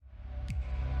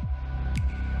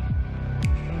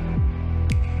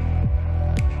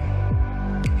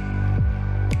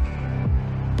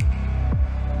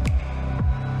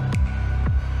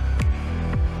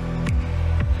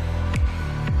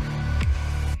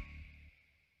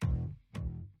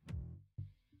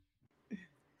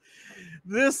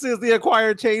This is the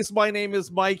Acquired Taste. My name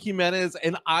is Mike Jimenez,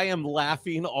 and I am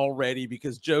laughing already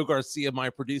because Joe Garcia, my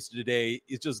producer today,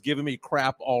 is just giving me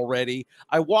crap already.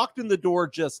 I walked in the door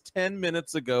just 10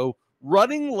 minutes ago,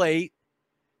 running late,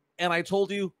 and I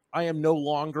told you I am no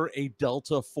longer a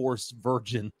Delta Force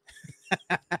virgin.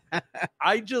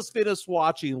 I just finished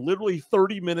watching, literally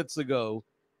 30 minutes ago,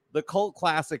 the cult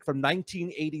classic from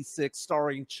 1986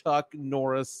 starring Chuck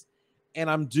Norris, and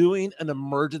I'm doing an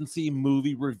emergency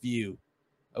movie review.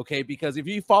 Okay, because if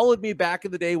you followed me back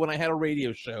in the day when I had a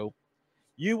radio show,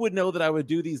 you would know that I would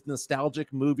do these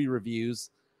nostalgic movie reviews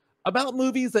about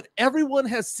movies that everyone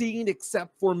has seen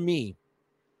except for me.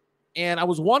 And I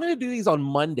was wanting to do these on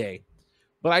Monday,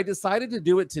 but I decided to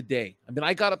do it today. I mean,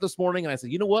 I got up this morning and I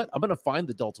said, you know what? I'm going to find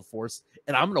the Delta Force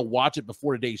and I'm going to watch it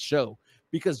before today's show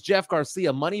because Jeff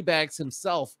Garcia, Moneybags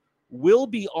himself, will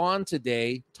be on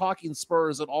today talking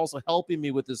Spurs and also helping me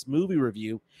with this movie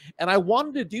review. And I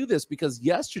wanted to do this because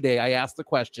yesterday I asked the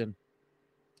question,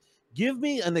 give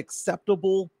me an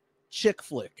acceptable chick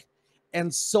flick.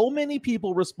 And so many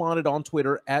people responded on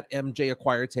Twitter at MJ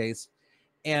Acquired Taste,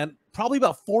 and probably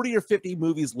about 40 or 50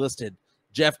 movies listed.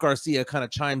 Jeff Garcia kind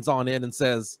of chimes on in and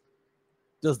says,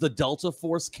 does the Delta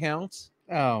Force count?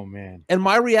 Oh, man. And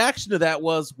my reaction to that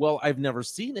was, well, I've never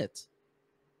seen it.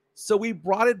 So we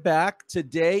brought it back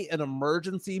today, an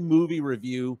emergency movie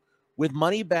review with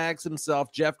Moneybags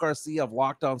himself, Jeff Garcia of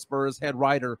Locked On Spurs, head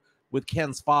writer with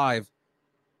Ken's 5.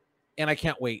 And I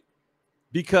can't wait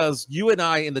because you and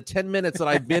I, in the 10 minutes that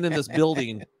I've been in this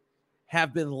building,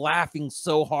 have been laughing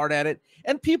so hard at it.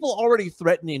 And people already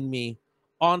threatening me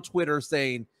on Twitter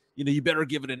saying, you know, you better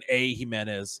give it an A,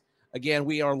 Jimenez. Again,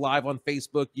 we are live on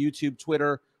Facebook, YouTube,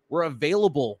 Twitter. We're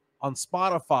available on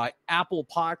Spotify, Apple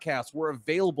Podcasts. We're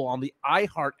available on the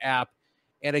iHeart app.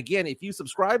 And again, if you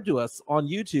subscribe to us on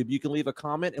YouTube, you can leave a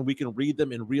comment and we can read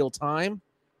them in real time.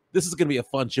 This is going to be a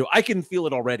fun show. I can feel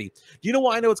it already. Do you know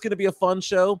why I know it's going to be a fun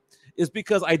show? Is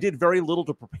because I did very little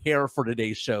to prepare for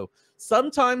today's show.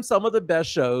 Sometimes some of the best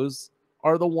shows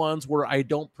are the ones where I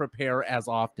don't prepare as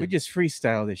often. We just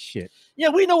freestyle this shit. Yeah,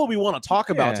 we know what we want to talk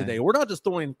about today. We're not just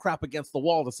throwing crap against the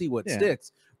wall to see what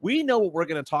sticks. We know what we're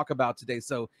going to talk about today.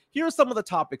 So here are some of the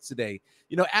topics today.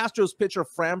 You know, Astros pitcher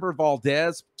Framber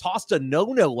Valdez tossed a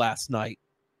no-no last night.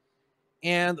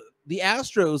 And the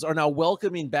Astros are now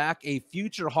welcoming back a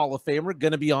future Hall of Famer.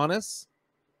 Going to be honest,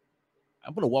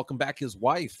 I'm going to welcome back his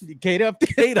wife. Kate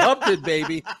Upton,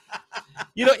 baby.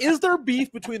 You know, is there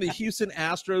beef between the Houston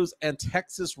Astros and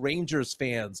Texas Rangers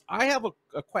fans? I have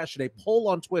a question, a poll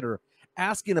on Twitter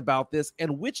asking about this,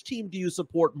 and which team do you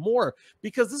support more?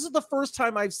 Because this is the first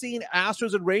time I've seen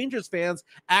Astros and Rangers fans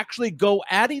actually go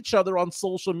at each other on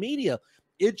social media.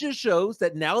 It just shows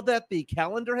that now that the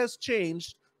calendar has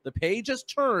changed, the page has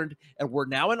turned, and we're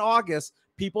now in August,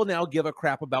 people now give a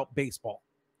crap about baseball.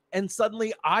 And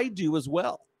suddenly I do as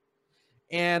well.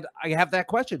 And I have that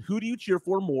question. Who do you cheer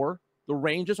for more, the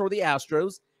Rangers or the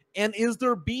Astros? And is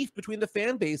there beef between the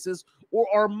fan bases, or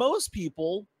are most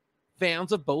people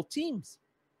fans of both teams?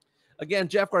 Again,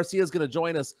 Jeff Garcia is going to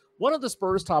join us. One of the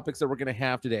Spurs topics that we're going to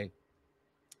have today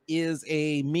is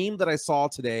a meme that I saw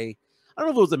today. I don't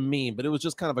know if it was a meme, but it was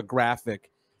just kind of a graphic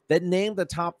that named the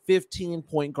top 15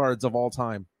 point guards of all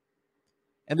time.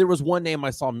 And there was one name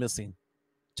I saw missing,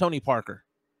 Tony Parker.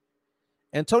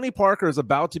 And Tony Parker is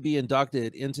about to be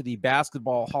inducted into the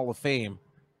Basketball Hall of Fame.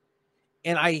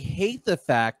 And I hate the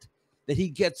fact that he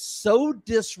gets so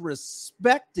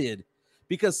disrespected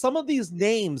because some of these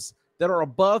names that are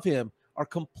above him are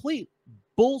complete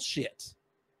bullshit.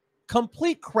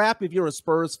 Complete crap if you're a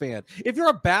Spurs fan. If you're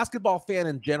a basketball fan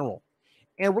in general.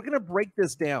 And we're going to break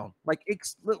this down. Like,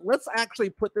 let's actually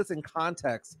put this in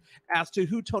context as to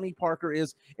who Tony Parker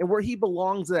is and where he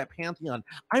belongs in that pantheon.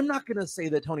 I'm not going to say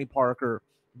that Tony Parker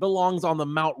belongs on the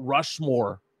Mount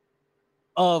Rushmore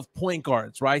of point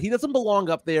guards, right? He doesn't belong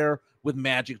up there with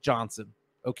Magic Johnson,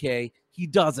 okay? He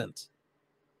doesn't.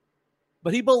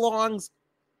 But he belongs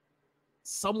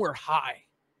somewhere high.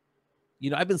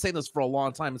 You know, I've been saying this for a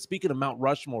long time. And speaking of Mount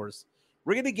Rushmores,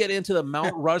 we're going to get into the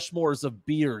Mount Rushmores of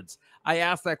beards. I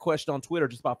asked that question on Twitter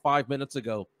just about 5 minutes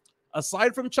ago.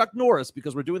 Aside from Chuck Norris,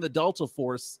 because we're doing the Delta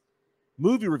Force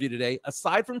movie review today,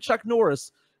 aside from Chuck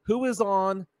Norris, who is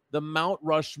on the Mount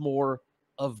Rushmore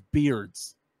of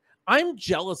beards? I'm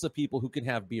jealous of people who can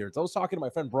have beards. I was talking to my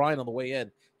friend Brian on the way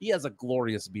in. He has a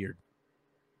glorious beard.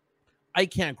 I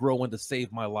can't grow one to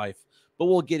save my life, but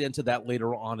we'll get into that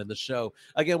later on in the show.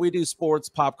 Again, we do sports,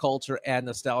 pop culture, and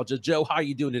nostalgia. Joe, how are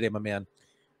you doing today, my man?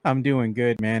 I'm doing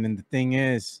good, man. And the thing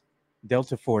is,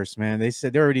 Delta Force, man, they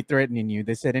said they're already threatening you.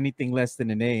 They said anything less than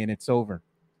an A and it's over.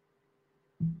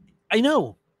 I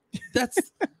know.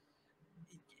 That's,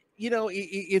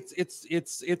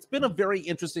 It's been a very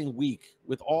interesting week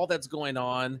with all that's going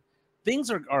on.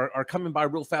 Things are coming by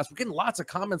real fast. We're getting lots of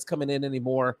comments coming in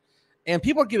anymore, and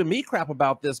people are giving me crap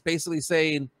about this, basically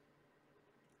saying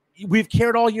we've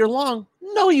cared all year long.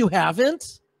 No, you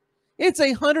haven't. It's a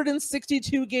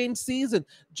 162 game season.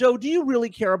 Joe, do you really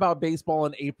care about baseball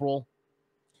in April?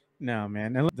 No,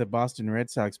 man. I love the Boston Red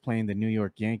Sox playing the New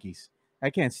York Yankees. I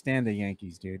can't stand the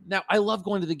Yankees, dude. Now, I love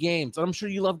going to the games. I'm sure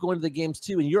you love going to the games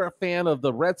too, and you're a fan of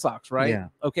the Red Sox, right? Yeah.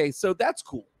 Okay, so that's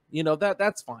cool.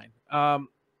 That's fine.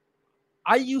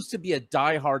 I used to be a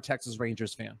diehard Texas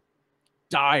Rangers fan.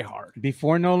 Diehard.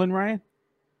 Before Nolan Ryan?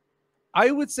 I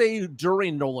would say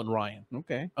during Nolan Ryan.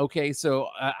 Okay, so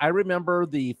I remember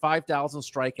the 5,000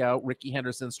 strikeout, Ricky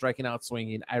Henderson striking out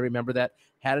swinging. I remember that.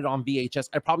 Had it on VHS.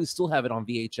 I probably still have it on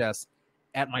VHS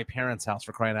at my parents' house,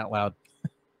 for crying out loud.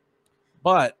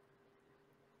 But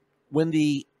when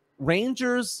the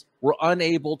Rangers were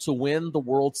unable to win the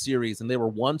World Series and they were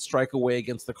one strike away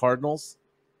against the Cardinals,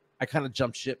 I kind of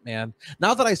jumped ship, man.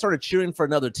 Now that I started cheering for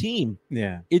another team,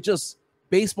 yeah,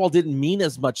 baseball didn't mean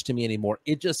as much to me anymore.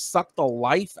 It just sucked the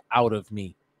life out of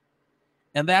me.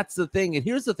 And that's the thing. And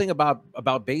here's the thing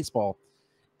about baseball.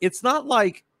 It's not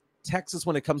like Texas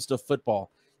when it comes to football.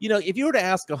 If you were to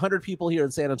ask 100 people here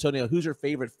in San Antonio, who's your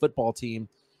favorite football team,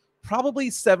 probably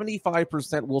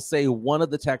 75% will say one of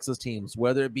the Texas teams,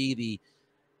 whether it be the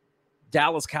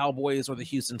Dallas Cowboys or the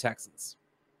Houston Texans.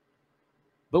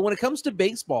 But when it comes to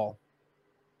baseball,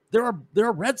 there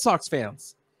are Red Sox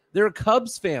fans. There are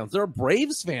Cubs fans. There are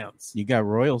Braves fans. You got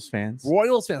Royals fans.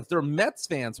 There are Mets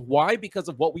fans. Why? Because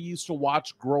of what we used to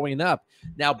watch growing up.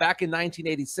 Now, back in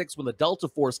 1986, when the Delta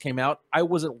Force came out, I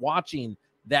wasn't watching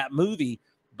that movie.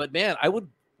 But, man, I would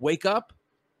wake up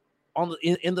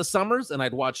in the summers and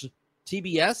I'd watch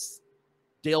TBS,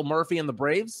 Dale Murphy and the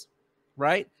Braves,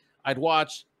 right? I'd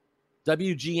watch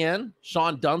WGN,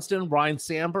 Sean Dunston, Ryan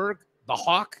Sandberg, The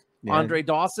Hawk, yeah, Andre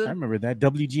Dawson. I remember that.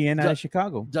 WGN out of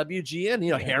Chicago. WGN,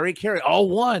 yeah. Harry Carey.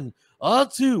 1,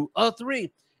 2,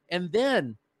 3. And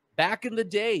then back in the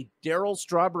day, Darryl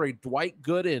Strawberry, Dwight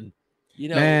Gooden.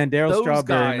 Man, Darryl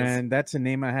Strawberry, guys, man, that's a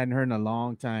name I hadn't heard in a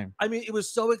long time. I mean, it was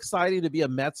so exciting to be a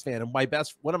Mets fan. And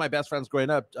one of my best friends growing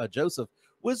up, Joseph,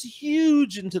 was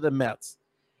huge into the Mets.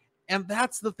 And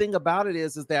that's the thing about it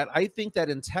is that I think that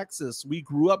in Texas, we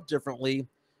grew up differently.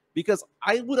 Because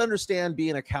I would understand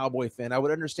being a Cowboy fan. I would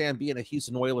understand being a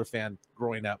Houston Oilers fan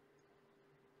growing up.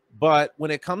 But when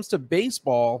it comes to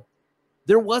baseball,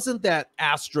 there wasn't that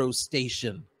Astros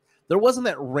station. There wasn't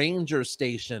that Ranger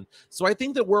station. So I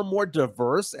think that we're more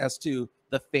diverse as to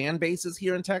the fan bases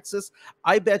here in Texas.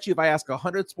 I bet you if I ask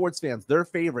 100 sports fans, their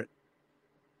favorite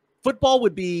football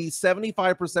would be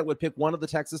 75% would pick one of the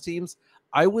Texas teams.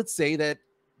 I would say that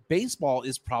baseball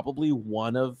is probably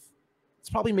it's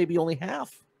probably maybe only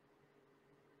half.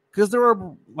 Because there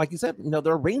are, like you said,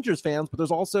 there are Rangers fans, but there's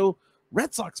also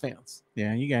Red Sox fans.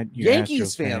 Yeah, you got your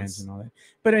Yankees fans and all that.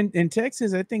 But in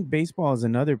Texas, I think baseball is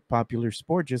another popular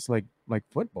sport, just like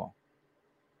football.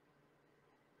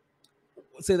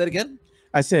 Say that again?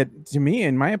 I said, to me,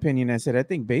 in my opinion, I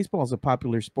think baseball is a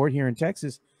popular sport here in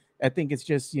Texas. I think it's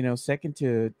just, second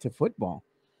to football.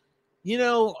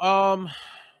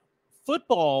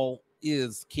 Football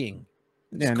is king.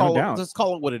 Yeah, no doubt. Let's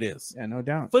call it what it is. Yeah, no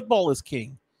doubt. Football is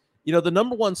king. The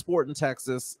number one sport in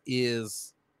Texas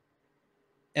is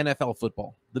NFL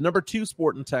football. The number 2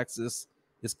 sport in Texas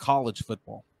is college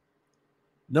football.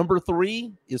 Number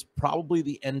 3 is probably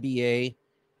the NBA.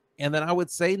 And then I would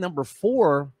say number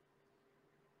 4,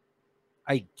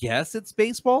 I guess it's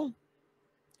baseball.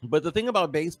 But the thing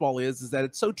about baseball is that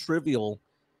it's so trivial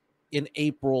in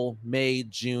April, May,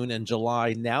 June, and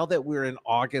July. Now that we're in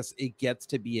August, it gets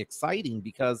to be exciting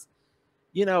because,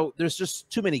 there's just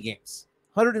too many games.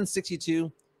 162,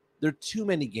 there are too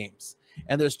many games.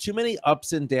 And there's too many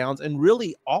ups and downs. And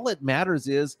really, all it matters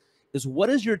is what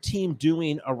is your team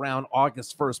doing around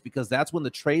August 1st? Because that's when the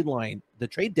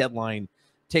trade deadline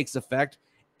takes effect.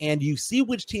 And you see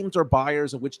which teams are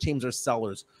buyers and which teams are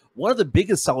sellers. One of the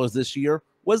biggest sellers this year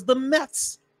was the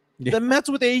Mets. Yeah. The Mets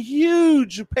with a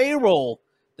huge payroll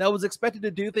that was expected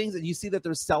to do things, and you see that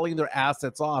they're selling their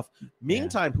assets off.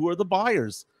 Meantime, Who are the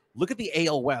buyers? Look at the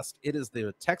AL West. It is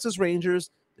the Texas Rangers,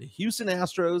 the Houston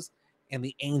Astros, and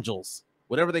the Angels,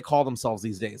 whatever they call themselves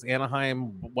these days. Anaheim,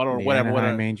 whatever.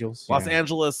 Angels. Los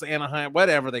Angeles, Anaheim,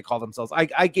 whatever they call themselves.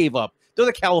 I gave up. They're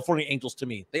the California Angels to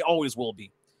me. They always will be.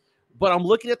 But I'm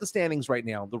looking at the standings right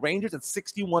now. The Rangers at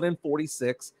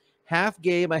 61-46, half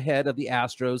game ahead of the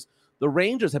Astros. The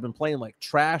Rangers have been playing like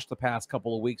trash the past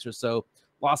couple of weeks or so.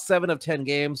 Lost 7 of 10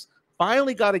 games.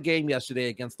 Finally got a game yesterday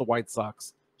against the White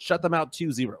Sox. Shut them out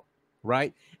 2-0.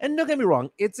 right? And don't get me wrong,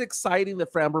 it's exciting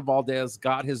that Framber Valdez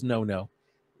got his no-no.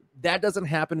 That doesn't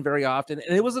happen very often,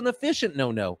 and it was an efficient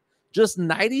no-no. Just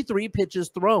 93 pitches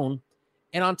thrown,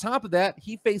 and on top of that,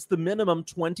 he faced the minimum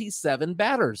 27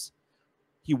 batters.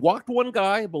 He walked one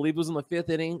guy, I believe it was in the 5th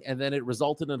inning, and then it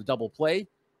resulted in a double play.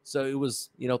 So it was,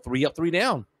 3 up, 3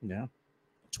 down. Yeah.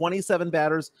 27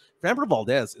 batters. Framber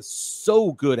Valdez is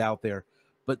so good out there.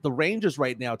 But the Rangers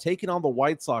right now, taking on the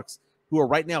White Sox, who are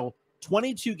right now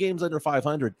 22 games under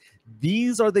 500,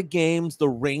 these are the games the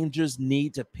Rangers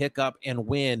need to pick up and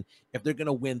win if they're going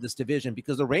to win this division,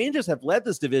 because the Rangers have led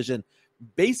this division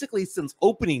basically since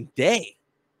opening day.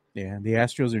 Yeah, the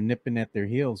Astros are nipping at their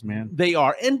heels, man. They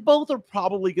are, and both are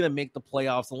probably going to make the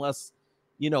playoffs unless,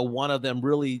 one of them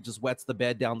really just wets the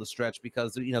bed down the stretch,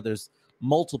 because, there's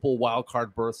multiple wild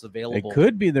card berths available. It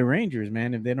could be the Rangers,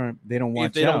 man, if they don't watch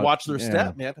if they don't watch their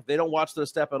step, man. If they don't watch their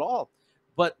step at all.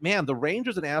 But man, the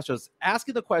Rangers and Astros,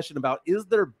 asking the question about, is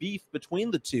there beef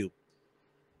between the two?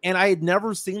 And I had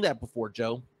never seen that before,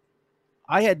 Joe.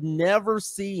 I had never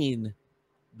seen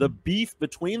the beef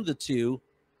between the two,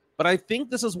 but I think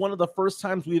this is one of the first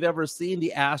times we've ever seen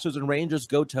the Astros and Rangers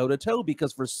go toe-to-toe,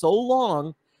 because for so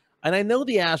long, and I know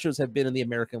the Astros have been in the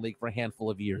American League for a handful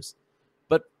of years,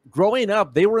 but growing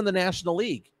up, they were in the National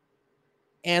League.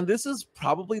 And this is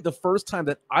probably the first time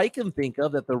that I can think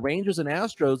of that the Rangers and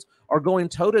Astros are going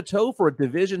toe-to-toe for a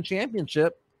division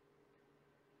championship,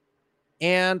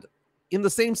 and in the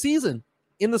same season,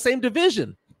 in the same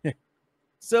division.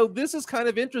 So this is kind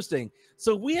of interesting.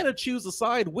 So we had to choose a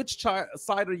side. Which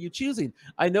side are you choosing?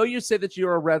 I know you say that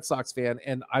you're a Red Sox fan,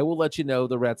 and I will let you know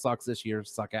the Red Sox this year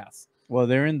suck ass. Well,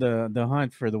 they're in the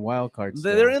hunt for the wild cards.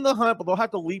 They're in the hunt, but they'll have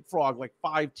to leapfrog like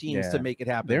 5 teams to make it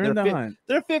happen. They're in the hunt.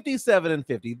 They're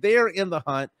 57-50. They're in the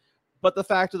hunt. But the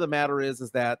fact of the matter is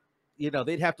that,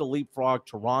 they'd have to leapfrog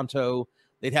Toronto.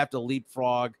 They'd have to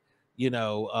leapfrog,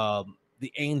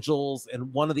 the Angels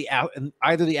and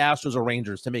either the Astros or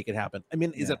Rangers to make it happen. I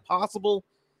mean, is it possible?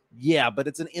 Yeah, but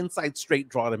it's an inside straight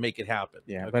draw to make it happen.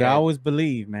 Yeah, okay? But I always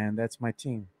believe, man, that's my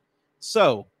team.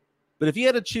 So, but if you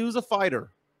had to choose a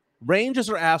fighter, Rangers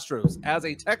or Astros, as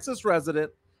a Texas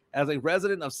resident, as a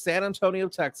resident of San Antonio,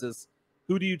 Texas,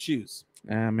 who do you choose?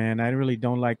 Man, I really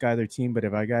don't like either team, but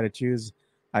if I got to choose,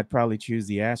 I'd probably choose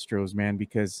the Astros, man,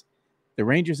 because the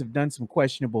Rangers have done some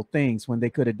questionable things when they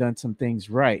could have done some things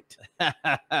right, so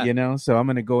I'm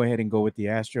going to go ahead and go with the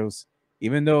Astros,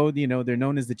 even though, they're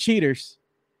known as the cheaters.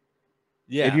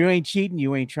 Yeah. If you ain't cheating,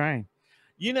 you ain't trying.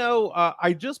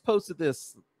 I just posted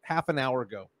this half an hour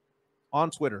ago on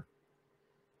Twitter,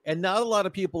 and not a lot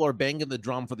of people are banging the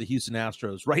drum for the Houston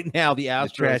Astros. Right now, the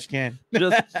Astros, trash can.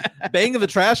 Just banging the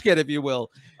trash can, if you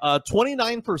will.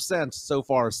 29% so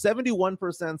far,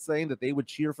 71% saying that they would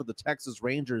cheer for the Texas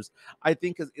Rangers. I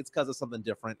think it's because of something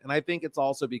different. And I think it's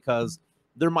also because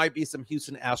there might be some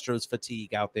Houston Astros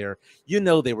fatigue out there.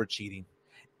 They were cheating.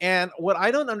 And what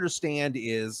I don't understand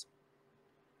is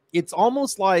it's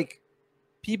almost like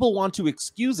people want to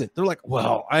excuse it. They're like,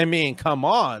 well, I mean, come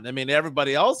on. I mean,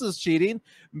 everybody else is cheating.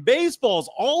 Baseball's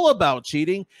all about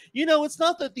cheating. It's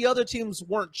not that the other teams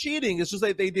weren't cheating. It's just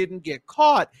that they didn't get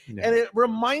caught. No. And it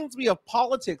reminds me of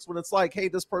politics when it's like, hey,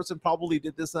 this person probably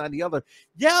did this and the other.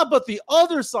 Yeah, but the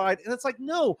other side. And it's like,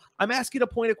 no, I'm asking a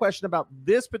pointed question about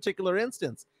this particular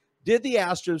instance. Did the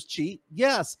Astros cheat?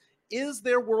 Yes. Is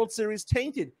their World Series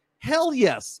tainted? Hell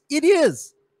yes, it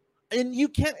is. And you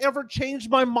can't ever change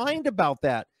my mind about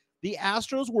that. The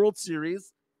Astros World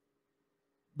Series,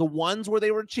 the ones where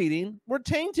they were cheating, were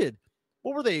tainted.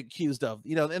 What were they accused of?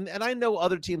 And I know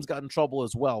other teams got in trouble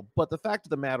as well. But the fact of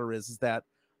the matter is that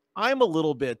I'm a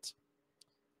little bit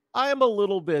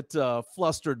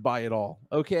flustered by it all.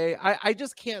 Okay, I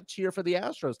just can't cheer for the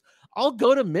Astros. I'll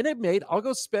go to Minute Maid. I'll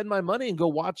go spend my money and go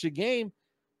watch a game.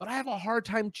 But I have a hard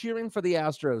time cheering for the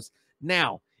Astros.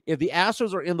 Now, if the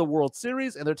Astros are in the World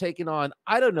Series and they're taking on,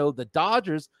 I don't know, the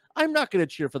Dodgers, I'm not going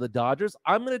to cheer for the Dodgers.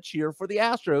 I'm going to cheer for the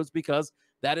Astros because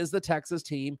that is the Texas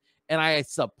team. And I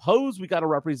suppose we got to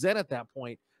represent at that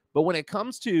point. But when it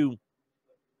comes to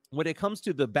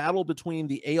the battle between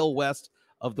the AL West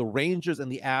of the Rangers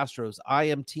and the Astros, I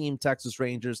am team Texas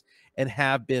Rangers and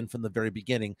have been from the very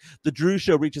beginning. The Drew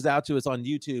Show reaches out to us on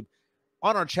YouTube.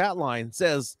 On our chat line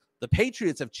says the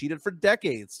Patriots have cheated for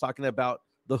decades, talking about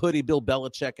the hoodie Bill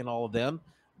Belichick and all of them.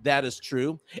 That is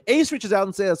true. Ace reaches out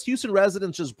and says, Houston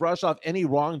residents just brush off any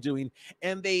wrongdoing,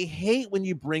 and they hate when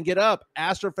you bring it up.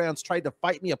 Astro fans tried to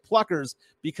fight me at Pluckers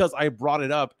because I brought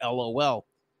it up, LOL.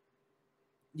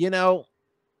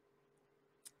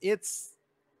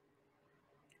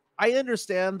 I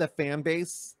understand the fan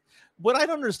base. What I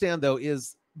don't understand, though,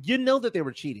 is that they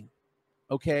were cheating,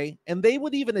 okay? And they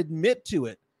would even admit to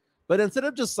it. But instead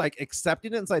of just like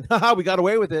accepting it and saying, haha, we got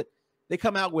away with it, they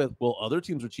come out with, well, other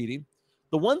teams are cheating.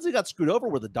 The ones that got screwed over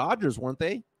were the Dodgers, weren't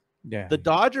they? Yeah. The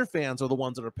Dodger fans are the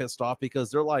ones that are pissed off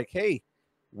because they're like, hey,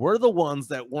 we're the ones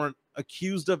that weren't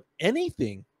accused of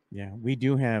anything. Yeah, we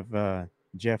do have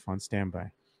Jeff on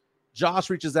standby. Josh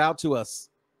reaches out to us,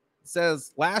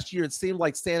 says, last year it seemed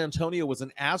like San Antonio was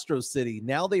an Astros city.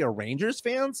 Now they are Rangers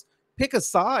fans? Pick a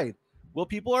side. Well,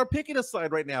 people are picking a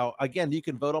side right now. Again, you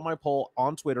can vote on my poll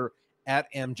on Twitter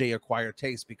at MJ Acquire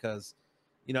Taste because,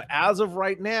 you know, as of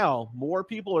right now, more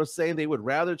people are saying they would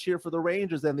rather cheer for the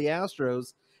Rangers than the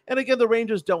Astros. And again, the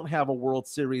Rangers don't have a World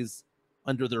Series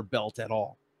under their belt at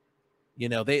all. You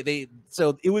know,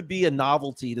 so it would be a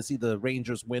novelty to see the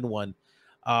Rangers win one.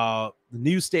 The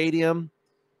new stadium,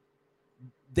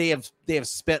 they have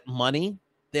spent money.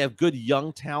 They have good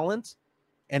young talent,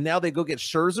 and now they go get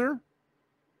Scherzer.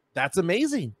 That's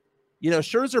amazing. You know,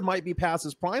 Scherzer might be past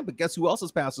his prime, but guess who else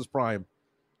is past his prime?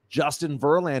 Justin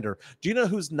Verlander. Do you know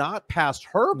who's not past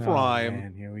her prime?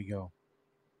 Man, here we go.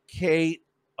 Kate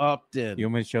Upton. You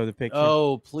want me to show the picture?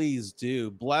 Oh, please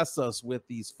do. Bless us with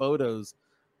these photos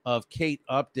of Kate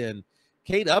Upton.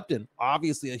 Kate Upton,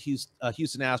 obviously a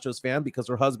Houston Astros fan because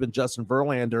her husband, Justin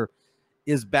Verlander,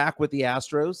 is back with the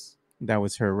Astros. That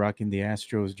was her rocking the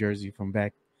Astros jersey from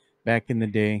back in the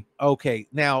day. Okay.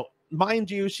 Now, mind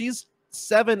you, she's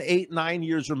 7, 8, 9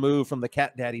 years removed from the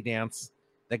Cat Daddy dance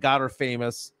that got her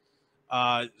famous.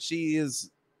 She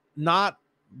is not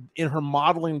in her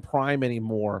modeling prime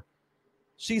anymore.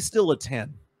 She's still a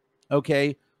 10.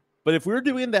 Okay. But if we're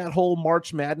doing that whole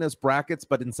March Madness brackets,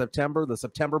 but in September, the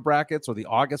September brackets or the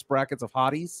August brackets of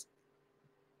hotties,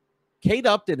 Kate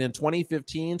Upton in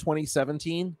 2015,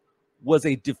 2017 was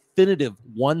a definitive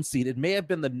 1 seed. It may have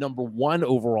been the number 1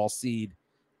 overall seed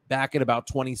back in about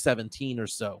 2017 or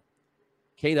so.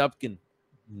 Kate Upton,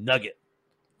 nugget.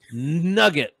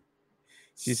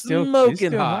 She's still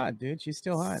smoking hot, dude. She's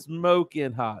still hot.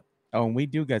 Smoking hot. Oh, and we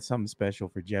do got something special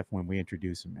for Jeff when we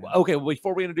introduce him. Man. Okay, well,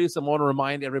 before we introduce him, I want to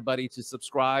remind everybody to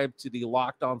subscribe to the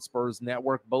Locked On Spurs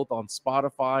Network, both on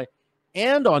Spotify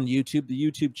and on YouTube, the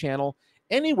YouTube channel.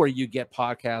 Anywhere you get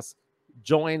podcasts,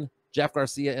 join Jeff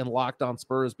Garcia and Locked On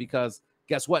Spurs because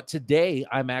guess what? Today,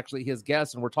 I'm actually his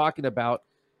guest, and we're talking about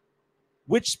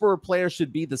which Spur player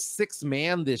should be the 6th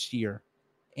man this year.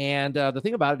 And the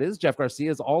thing about it is Jeff Garcia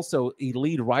is also a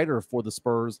lead writer for the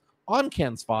Spurs on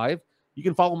Ken's 5. You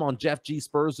can follow him on Jeff G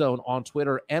Spurs Zone on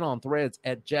Twitter and on Threads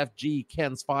at Jeff G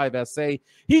Ken's 5 SA.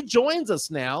 He joins us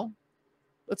now.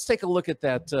 Let's take a look at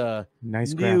that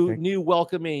nice new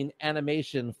welcoming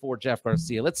animation for Jeff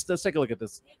Garcia. Let's take a look at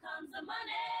this. Here comes the money.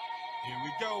 Here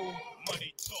we go.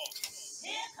 Money talk.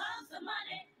 Here comes the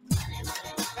money.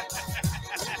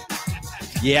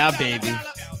 Yeah, baby.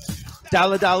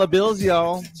 Dollar bills,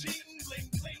 y'all.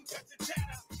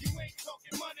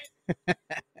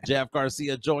 Jeff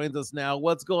Garcia joins us now.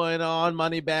 What's going on,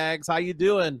 Moneybags? How you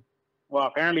doing? Well,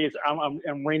 apparently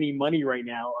I'm raining money right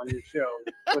now on your show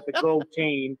with the gold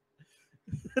chain.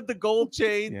 The gold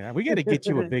chain. Yeah, we got to get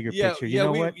you a bigger picture. You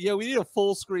know what? Yeah, we need to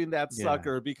full screen that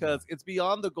sucker because it's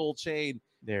beyond the gold chain.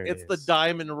 It's the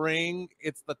diamond ring.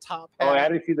 It's the top hat. Oh, I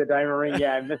didn't see the diamond ring.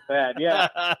 Yeah, I missed that.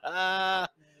 Yeah.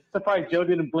 Surprised Joe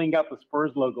didn't bling out the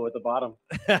Spurs logo at the bottom.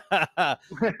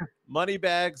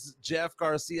 Moneybags, Jeff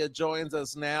Garcia joins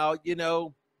us now. You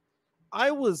know,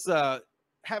 I was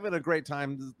having a great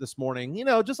time this morning, you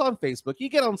know, just on Facebook. You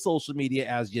get on social media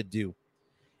as you do.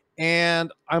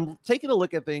 And I'm taking a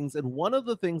look at things. And one of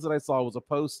the things that I saw was a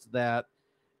post that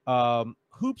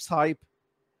Hoops Hype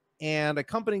and a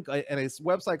company and a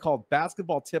website called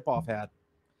Basketball Tip-Off had.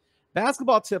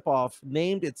 Basketball Tip-Off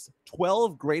named its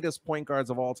 12 greatest point guards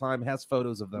of all time, has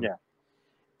photos of them. Yeah.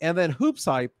 And then Hoops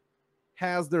Hype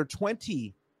has their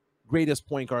 20 greatest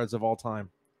point guards of all time.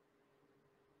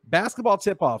 Basketball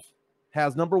Tip-Off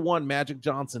has number 1, Magic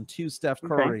Johnson, 2, Steph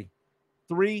Curry,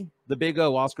 3, the Big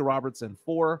O, Oscar Robertson,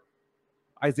 4,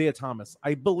 Isaiah Thomas.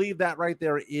 I believe that right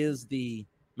there is the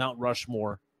Mount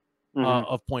Rushmore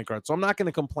of point guards. So I'm not going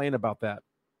to complain about that.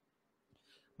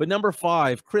 But number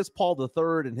 5, Chris Paul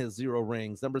III and his 0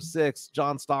 rings. Number 6,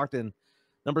 John Stockton.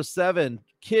 Number 7,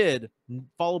 Kidd,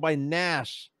 followed by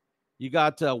Nash. You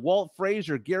got Walt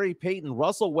Frazier, Gary Payton,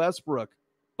 Russell Westbrook,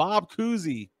 Bob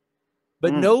Cousy,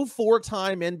 but no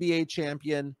 4-time NBA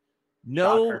champion,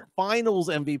 no finals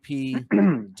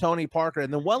MVP, Tony Parker.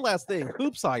 And then one last thing,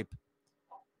 Hoops Hype,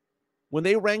 when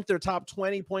they ranked their top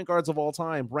 20 point guards of all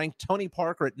time, ranked Tony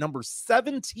Parker at number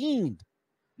 17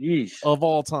 of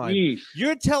all time.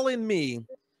 You're telling me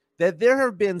that there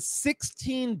have been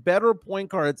 16 better point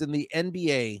guards in the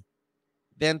NBA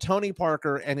than Tony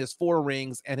Parker and his 4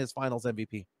 rings and his finals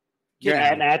MVP.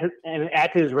 Yeah, and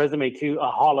add to his resume too,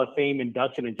 a Hall of Fame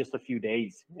induction in just a few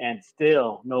days, and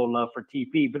still no love for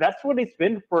TP. But that's what it's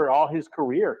been for all his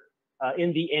career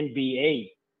in the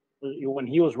NBA. When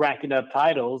he was racking up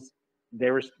titles,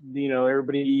 there was,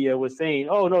 everybody was saying,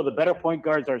 "Oh no, the better point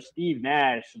guards are Steve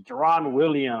Nash, Deron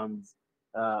Williams,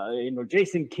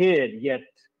 Jason Kidd." Yet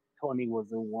Tony was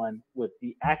the one with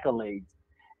the accolades.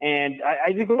 And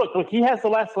I think, look, he has the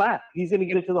last laugh. He's going to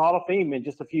get into the Hall of Fame in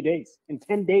just a few days. In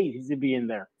 10 days, he's going to be in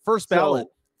there. First ballot.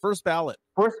 First ballot.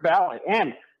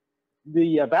 And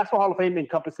the Basketball Hall of Fame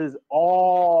encompasses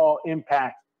all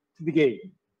impact to the game.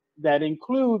 That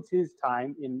includes his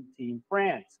time in Team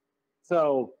France.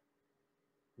 So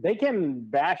they can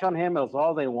bash on him as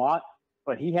all they want,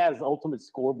 but he has ultimate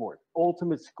scoreboard,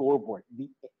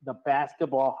 the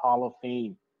Basketball Hall of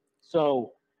Fame.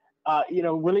 So,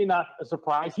 really not a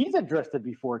surprise. He's addressed it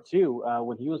before too,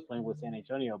 when he was playing with San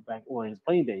Antonio back in his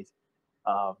playing days,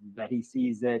 that he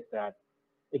sees that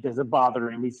it doesn't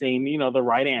bother him. He's saying, the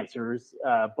right answers,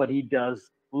 but he does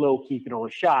low-key throw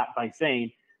a shot by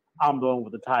saying, I'm the one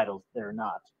with the titles. They're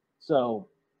not. So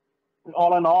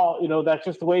all in all, that's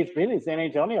just the way it's been in San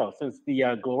Antonio since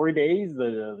the glory days,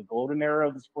 the golden era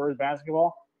of the Spurs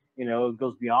basketball. It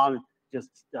goes beyond just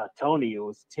Tony. It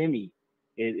was Timmy.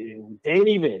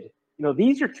 David.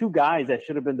 These are two guys that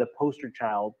should have been the poster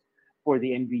child for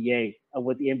the NBA of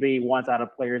what the NBA wants out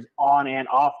of players on and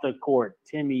off the court.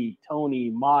 Timmy,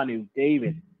 Tony, Manu,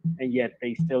 David. And yet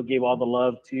they still gave all the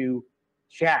love to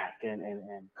Shaq and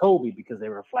Kobe because they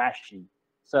were flashy.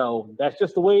 So that's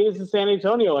just the way it is in San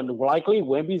Antonio. And likely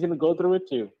Wemby's going to go through it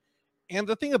too. And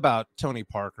the thing about Tony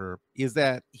Parker is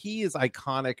that he is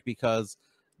iconic because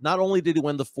not only did he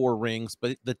win the 4 rings,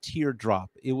 but the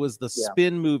teardrop. It was the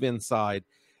spin move inside.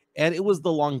 And it was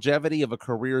the longevity of a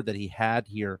career that he had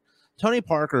here. Tony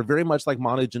Parker, very much like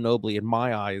Manu Ginobili in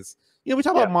my eyes. We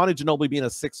talk about Manu Ginobili being a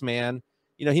 6-man.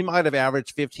 He might have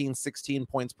averaged 15, 16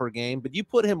 points per game, but you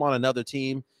put him on another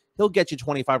team, he'll get you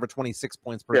 25 or 26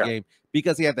 points per game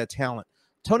because he had that talent.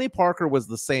 Tony Parker was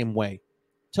the same way.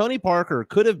 Tony Parker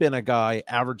could have been a guy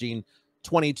averaging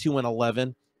 22 and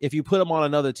 11 if you put him on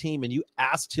another team and you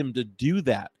asked him to do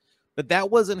that. But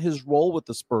that wasn't his role with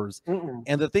the Spurs.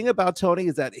 And the thing about Tony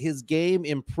is that his game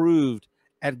improved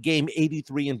at game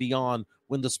 83 and beyond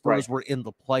when the Spurs were in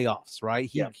the playoffs, right?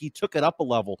 He took it up a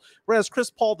level. Whereas Chris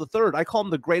Paul III, I call him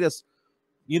the greatest,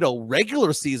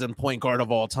 regular season point guard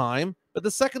of all time. But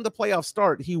the second the playoffs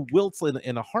start, he wilts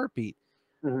in a heartbeat.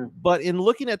 But in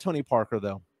looking at Tony Parker,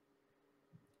 though,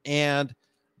 and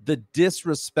the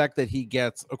disrespect that he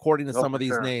gets, according to some of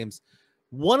these names,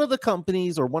 one of the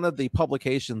companies or one of the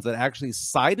publications that actually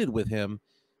sided with him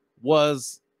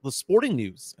was the Sporting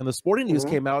News. And the Sporting News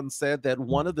came out and said that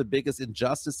one of the biggest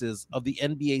injustices of the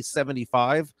NBA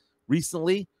 75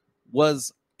 recently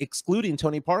was excluding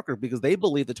Tony Parker because they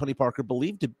believe that Tony Parker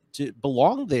believed to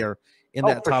belong there in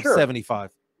that top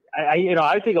 75.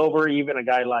 I think over even a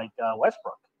guy like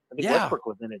Westbrook. I think Westbrook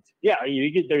was in it. Yeah,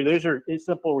 you get there. There's a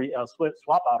simple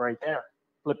swap out right there.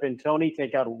 Flip in Tony,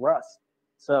 take out Russ.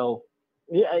 So,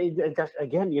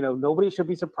 again, nobody should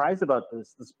be surprised about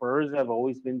this. The Spurs have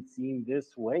always been seen this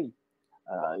way.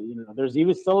 There's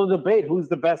even still a debate who's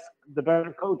the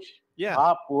better coach,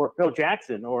 Pop or Phil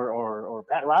Jackson or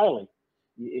Pat Riley.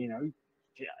 I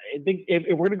think if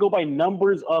we're going to go by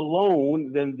numbers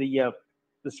alone, then the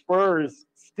Spurs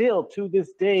still to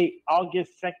this day,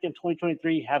 August 2nd,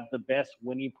 2023, have the best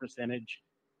winning percentage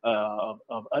of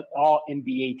all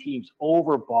NBA teams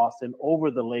over Boston,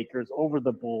 over the Lakers, over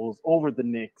the Bulls, over the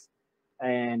Knicks.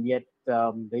 And yet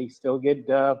they still get,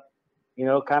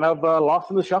 kind of lost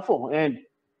in the shuffle. And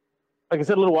like I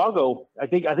said a little while ago, I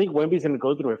think Wemby's going to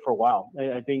go through it for a while.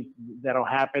 I think that'll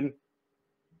happen.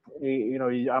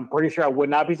 I'm pretty sure I would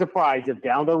not be surprised if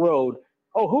down the road,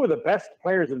 who are the best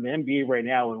players in the NBA right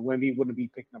now, and Wemby wouldn't be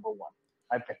picked number 1.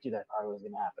 I bet you that probably was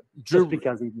going to happen. Just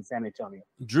because he's in San Antonio.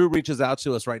 Drew reaches out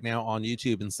to us right now on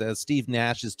YouTube and says Steve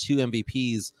Nash's 2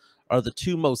 MVPs are the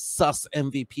 2 most sus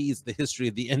MVPs in the history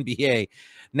of the NBA.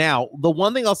 Now, the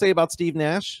one thing I'll say about Steve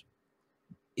Nash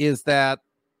is that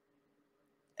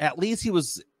at least he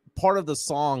was part of the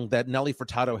song that Nelly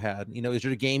Furtado had. Is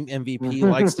your game MVP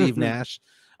like Steve Nash?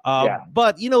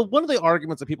 But, one of the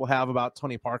arguments that people have about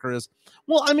Tony Parker is,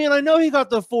 well, I mean, I know he got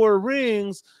the 4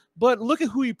 rings, but look at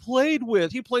who he played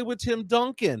with. He played with Tim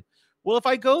Duncan. Well, if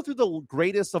I go through the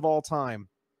greatest of all time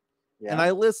and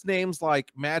I list names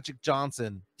like Magic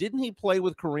Johnson, didn't he play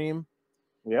with Kareem?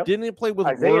 Yep. Didn't he play with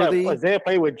Worthy? Isaiah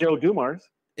played with Joe Dumars.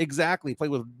 Exactly.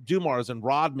 Played with Dumars and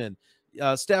Rodman.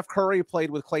 Steph Curry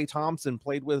played with Klay Thompson,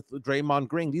 played with Draymond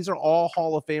Green. These are all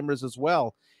Hall of Famers as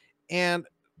well. And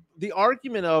the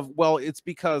argument of, well, it's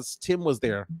because Tim was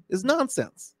there is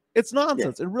nonsense. It's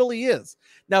nonsense. It really is.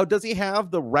 Now, does he have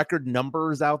the record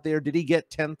numbers out there? Did he get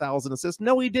 10,000 assists?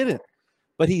 No, he didn't.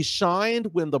 But he shined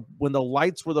when the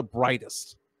lights were the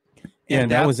brightest. Yeah,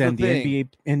 and that was in the the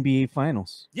NBA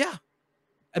Finals. Yeah.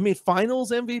 I mean,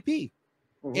 finals MVP.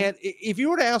 And if you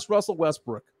were to ask Russell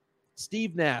Westbrook,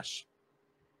 Steve Nash,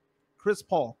 Chris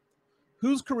Paul,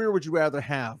 whose career would you rather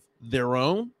have? Their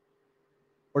own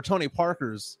or Tony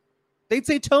Parker's? They'd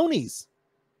say Tony's.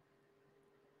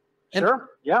 Sure.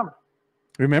 Yeah.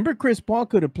 Remember, Chris Paul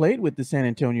could have played with the San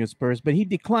Antonio Spurs, but he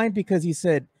declined because he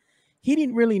said he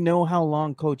didn't really know how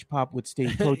long Coach Pop would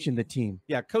stay coaching the team.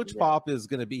 Yeah, Coach Pop is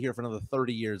going to be here for another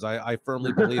 30 years. I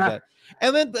firmly believe that.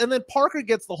 And then Parker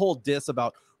gets the whole diss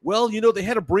about, well, they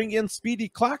had to bring in Speedy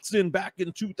Claxton back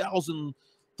in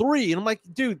 2003. And I'm like,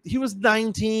 dude, he was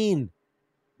 19.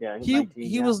 Yeah,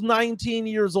 he was 19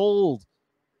 years old.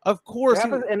 Of course.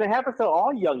 And it happens to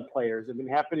all young players. I mean,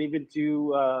 it happened even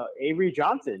to Avery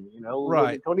Johnson,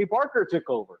 right. when Tony Parker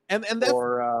took over. And that's,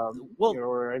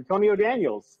 or Antonio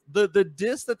Daniels. The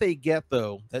diss that they get,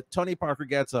 though, that Tony Parker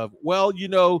gets of, well,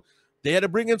 they had to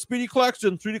bring in Speedy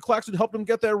Claxton. Speedy Claxton helped him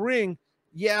get that ring.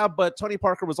 Yeah, but Tony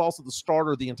Parker was also the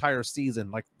starter the entire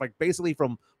season, like basically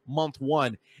from month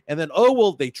one. And then,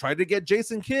 they tried to get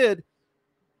Jason Kidd.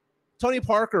 Tony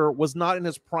Parker was not in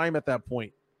his prime at that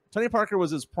point. Tony Parker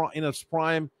was in his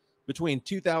prime between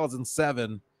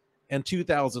 2007 and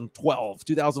 2012,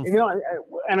 2004.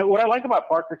 And what I like about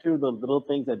Parker, too, the little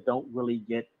things that don't really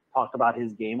get talked about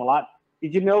his game a lot.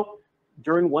 Did you know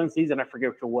during one season, I forget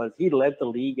which it was, he led the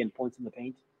league in points in the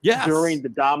paint? Yes. During the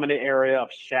dominant era of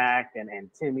Shaq and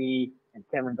Timmy and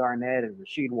Kevin Garnett and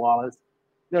Rasheed Wallace.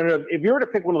 No, if you were to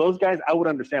pick one of those guys, I would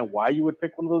understand why you would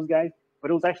pick one of those guys. But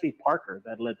it was actually Parker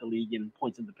that led the league in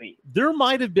points in the paint. There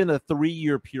might have been a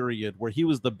 3-year period where he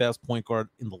was the best point guard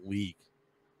in the league.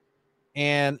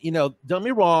 And, don't get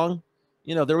me wrong,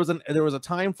 there was a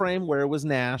time frame where it was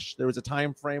Nash. There was a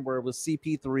time frame where it was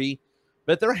CP3.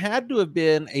 But there had to have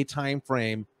been a time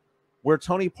frame where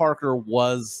Tony Parker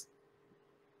was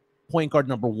point guard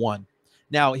number one.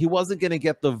 Now, he wasn't going to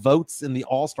get the votes in the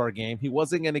All-Star game. He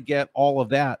wasn't going to get all of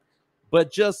that.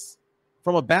 But just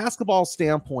from a basketball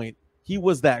standpoint, he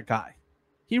was that guy.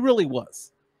 He really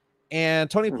was. And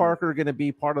Tony Parker going to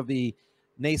be part of the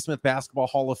Naismith Basketball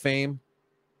Hall of Fame,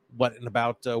 in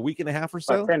about a week and a half or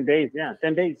so? About 10 days, yeah,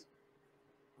 10 days.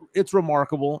 It's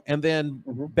remarkable. And then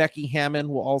Becky Hammond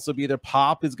will also be there.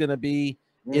 Pop is going to be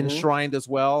enshrined as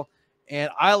well.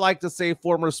 And I like to say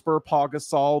former Spur Paul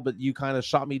Gasol, but you kind of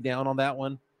shot me down on that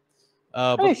one.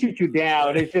 I didn't shoot you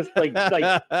down. It's just like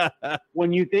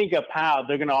when you think of Powell,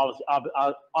 they're going to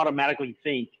automatically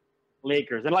think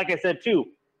Lakers. And like I said, too,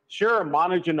 sure,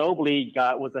 Manu Ginobili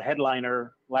was a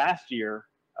headliner last year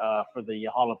for the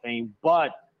Hall of Fame,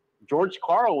 but George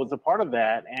Karl was a part of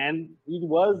that, and he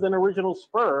was an original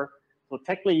Spur. So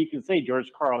technically you can say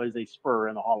George Karl is a Spur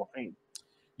in the Hall of Fame.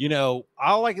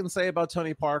 All I can say about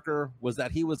Tony Parker was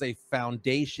that he was a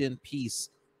foundation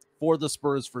piece for the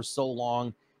Spurs for so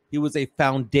long. He was a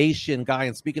foundation guy.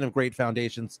 And speaking of great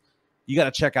foundations, you got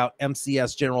to check out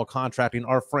MCS General Contracting,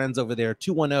 our friends over there,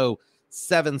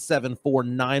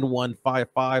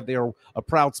 210-774-9155. They are a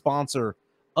proud sponsor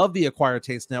of the Acquired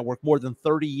Taste Network. More than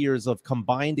 30 years of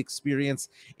combined experience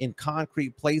in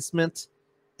concrete placement.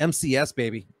 MCS,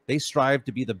 baby. They strive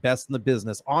to be the best in the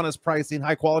business. Honest pricing,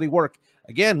 high quality work.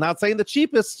 Again, not saying the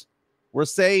cheapest. We're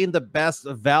saying the best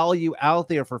value out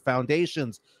there for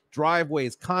foundations,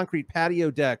 driveways, concrete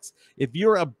patio decks. If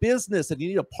you're a business and you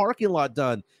need a parking lot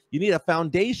done, you need a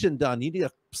foundation done, you need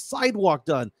a sidewalk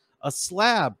done, a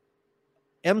slab,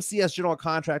 MCS General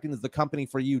Contracting is the company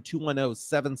for you.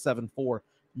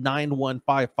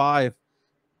 210-774-9155.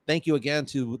 Thank you again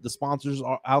to the sponsors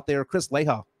out there. Chris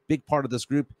Leha, big part of this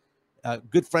group.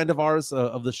 Good friend of ours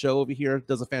of the show over here,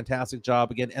 does a fantastic job.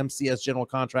 Again, MCS General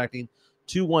Contracting,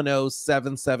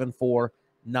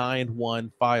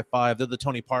 210-774-9155. They're the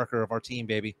Tony Parker of our team,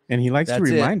 baby. And he likes to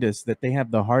remind us that they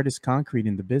have the hardest concrete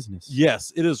in the business.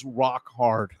 Yes, it is rock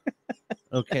hard.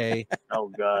 Okay. Oh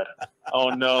God. Oh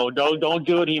no. Don't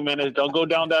do it, Jimenez. Don't go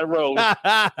down that road.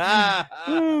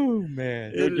 Oh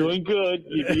man. You're doing good.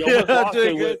 You almost lost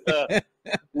it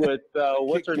with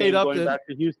what's her name going back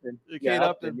to Houston. Kate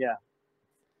Upton. Yeah.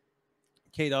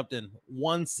 Kate Upton,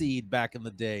 1 seed back in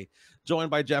the day, joined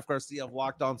by Jeff Garcia of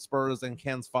Locked On Spurs and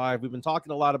Ken's 5. We've been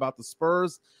talking a lot about the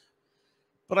Spurs,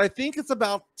 but I think it's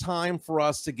about time for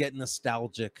us to get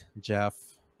nostalgic, Jeff.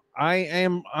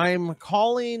 I'm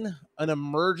calling an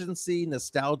emergency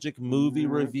nostalgic movie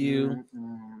review,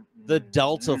 The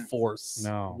Delta Force.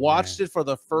 Watched it for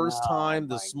the first time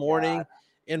this morning.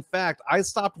 In fact, I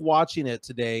stopped watching it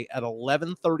today at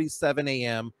 11:37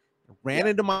 a.m. Ran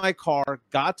into my car,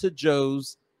 got to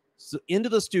Joe's, into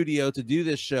the studio to do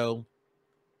this show,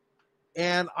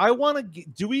 and I want to.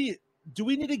 Do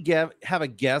we need to have a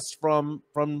guess from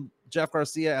Jeff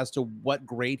Garcia as to what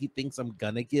grade he thinks I'm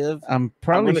gonna give? I'm I'm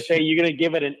probably going to say you're going to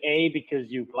give it an A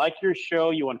because you like your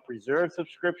show. You want to preserve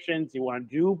subscriptions. You want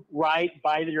to do right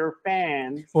by your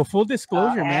fans well, full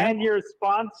disclosure, man. and your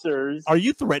sponsors. Are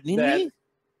you threatening me?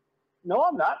 No,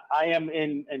 I'm not. I am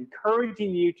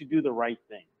encouraging you to do the right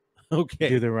thing. Okay.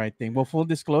 Do the right thing. Well, full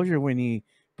disclosure, when he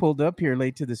pulled up here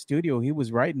late to the studio, he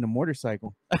was riding a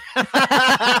motorcycle. Well,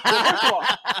 first of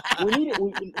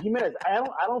all, Jimenez, I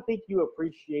don't think you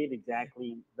appreciate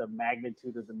exactly the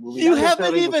magnitude of the movie. You Not haven't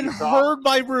necessarily what even you saw. heard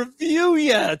my review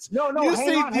yet. No, You hang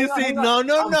say- on, you hang on, say hang on.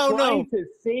 no. I'm trying to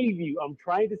save you. I'm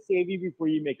trying to save you before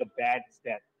you make a bad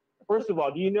step. First of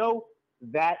all, do you know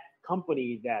that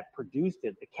company that produced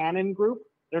it, the Canon Group,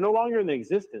 they're no longer in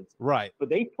existence, Right. but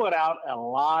they put out a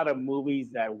lot of movies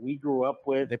that we grew up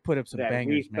with, They put up some that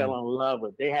bangers, we man. fell in love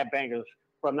with. They had bangers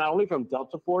from not only from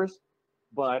Delta Force,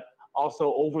 but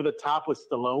also Over the Top with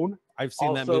Stallone. I've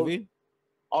seen that Also- movie.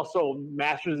 Also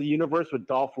Masters of the Universe with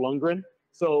Dolph Lundgren.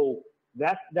 So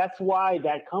that's why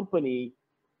that company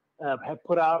have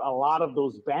put out a lot of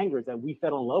those bangers that we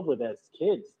fell in love with as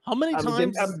kids. How many I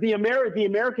mean, times? the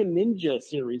American Ninja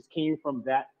series came from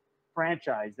that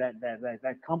franchise, that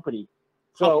company.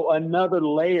 So another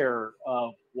layer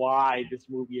of why this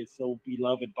movie is so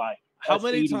beloved by How us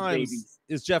many 80s times babies.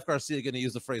 is Jeff Garcia going to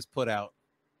use the phrase "put out"?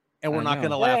 And we're I not know.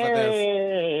 going to laugh at this.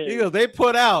 Hey! He goes, "They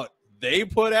put out. They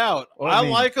put out. Well, I I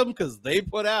mean- like them because they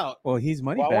put out." Well, he's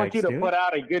money Well, I want you bags, to dude. put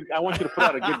out a good. I want you to put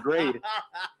out a good grade.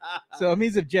 So it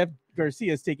means if Jeff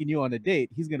Garcia's taking you on a date,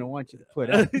 he's gonna want you to put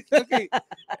out. Okay,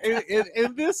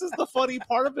 and this is the funny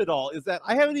part of it all is that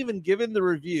I haven't even given the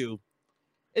review,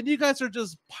 and you guys are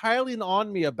just piling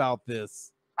on me about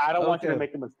this. I don't want you to Okay.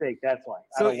 make a mistake. That's why.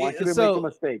 So I don't want you to so- make a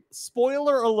mistake.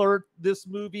 Spoiler alert: this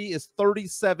movie is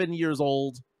 37 years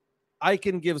old. I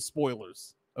can give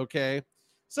spoilers. Okay.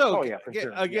 So Oh, yeah, for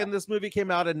sure. again, Yeah. this movie came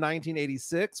out in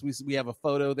 1986. We have a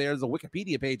photo there. There's a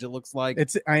Wikipedia page. It looks like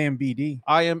It's IMBD.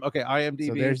 IMDb.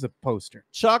 So there's the poster.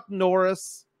 Chuck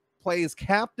Norris plays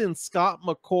Captain Scott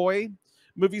McCoy.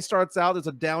 Movie starts out as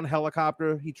a downed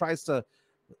helicopter. He tries to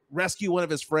rescue one of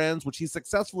his friends, which he's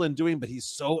successful in doing, but he's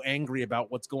so angry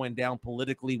about what's going down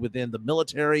politically within the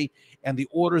military and the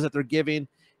orders that they're giving.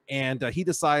 And he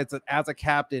decides that as a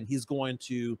captain, he's going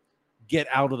to get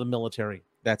out of the military.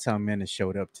 That's how Menace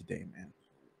showed up today, man.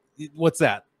 What's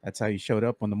that? That's how you showed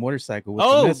up on the motorcycle. With the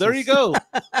Oh, missiles. there you go.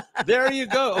 There you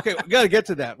go. Okay, we got to get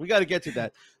to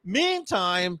that.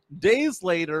 Meantime, days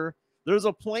later, there's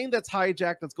a plane that's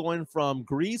hijacked that's going from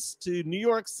Greece to New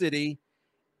York City.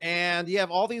 And you have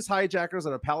all these hijackers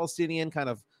that are Palestinian kind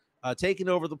of taking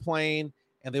over the plane.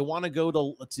 And they want to go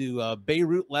to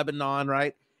Beirut, Lebanon,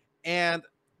 right? And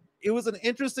it was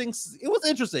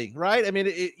interesting, right? I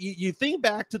mean, you think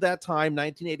back to that time,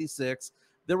 1986.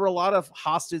 There were a lot of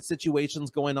hostage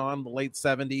situations going on in the late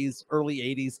 70s, early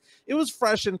 80s. It was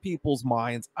fresh in people's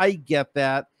minds. I get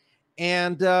that.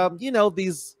 And,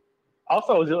 these.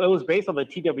 Also, it was based on the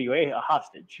TWA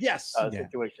hostage Yes.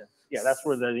 situation. Yeah, that's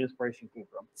where the inspiration came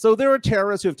from. So there are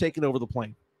terrorists who have taken over the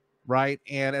plane, right?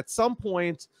 And at some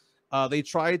point, they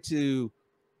try to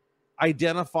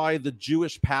identify the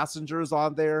Jewish passengers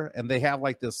on there, and they have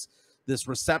like this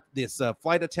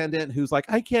flight attendant who's like,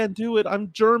 "I can't do it.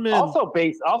 I'm German." Also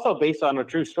based on a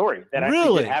true story that actually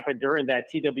Really? did happen during that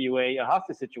TWA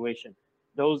hostage situation.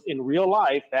 Those in real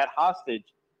life, that hostage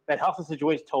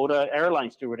situation told an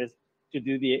airline stewardess to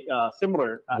do the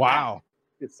similar Wow. act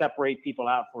to separate people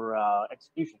out for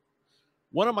execution.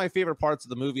 One of my favorite parts of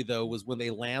the movie, though, was when they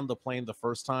land the plane the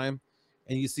first time,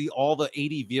 and you see all the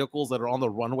 80 vehicles that are on the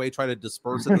runway try to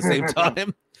disperse at the same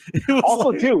time. It was Also,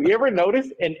 like- too, you ever notice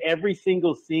in every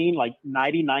single scene, like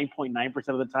 99.9%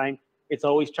 of the time, it's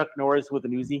always Chuck Norris with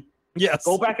an Uzi? yes.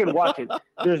 Go back and watch it.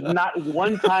 There's not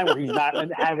one time where he's not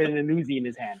having an Uzi in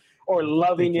his hand or I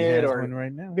loving think he it has or one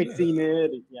right now. fixing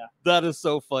it. Yeah. That is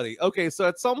so funny. Okay, so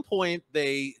at some point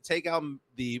they take out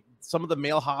some of the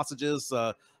male hostages.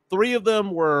 3 of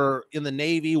them were in the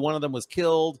Navy. 1 of them was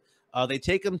killed. They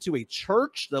take them to a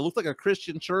church that looks like a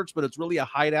Christian church, but it's really a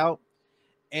hideout,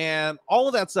 and all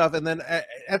of that stuff. And then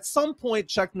at some point,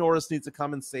 Chuck Norris needs to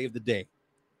come and save the day,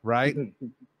 right?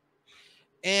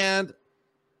 And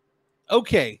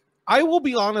okay, I will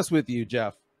be honest with you,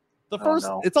 Jeff.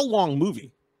 no. It's a long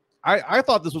movie. I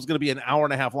thought this was going to be an hour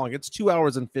and a half long. It's 2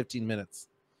 hours and 15 minutes.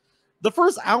 The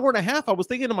first hour and a half, I was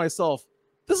thinking to myself,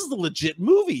 this is a legit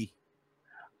movie.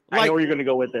 I know where you're going to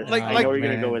go with this. like- I like- know where you're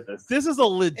going to go man. with this. This is a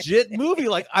legit movie.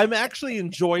 Like, I'm actually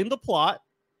enjoying the plot.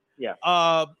 Yeah.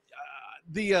 I'm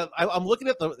looking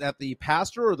at the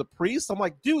pastor or the priest. I'm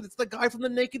like, dude, it's the guy from the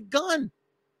Naked Gun,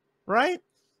 right?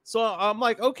 So I'm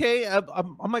like, okay,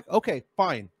 I'm like, okay,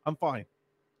 fine, I'm fine.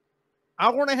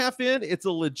 Hour and a half in, it's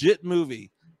a legit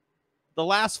movie. The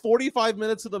last 45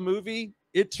 minutes of the movie,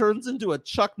 it turns into a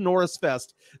Chuck Norris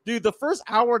fest, dude. The first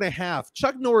hour and a half,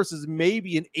 Chuck Norris is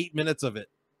maybe in 8 minutes of it,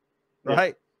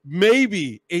 right?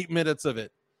 Maybe 8 minutes of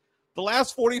it. The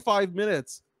last 45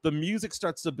 minutes, the music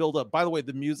starts to build up. By the way,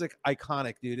 the music,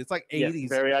 iconic, dude. It's like 80s. Yes,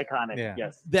 very iconic. Yeah.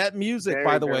 Yes. That music, Very,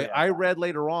 by the very way, I iconic. read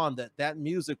later on that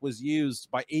music was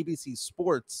used by ABC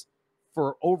Sports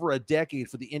for over a decade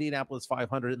for the Indianapolis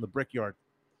 500 in the Brickyard.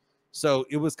 So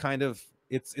it was kind of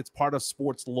it's part of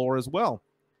sports lore as well.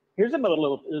 Here's another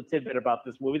little tidbit about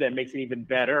this movie that makes it even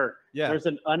better. Yeah. There's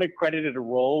an unaccredited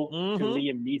role to Mhm.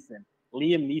 Liam Neeson.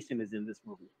 Liam Neeson is in this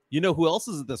movie. You know who else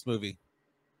is in this movie?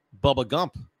 Bubba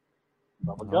Gump.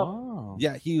 Bubba Gump. Oh.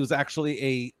 Yeah, he was actually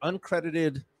a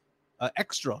uncredited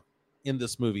extra in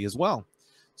this movie as well.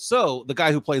 So the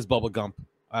guy who plays Bubba Gump,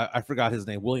 I forgot his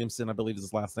name, Williamson, I believe is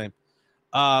his last name.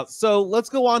 So let's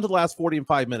go on to the last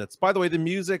 45 minutes. By the way, the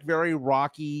music, very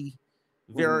rocky,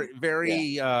 very,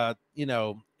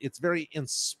 it's very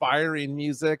inspiring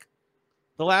music.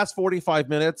 The last 45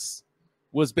 minutes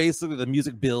was basically the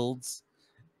music builds.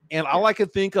 And all I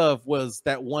could think of was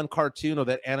that one cartoon or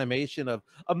that animation of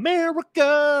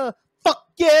America, fuck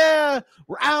yeah,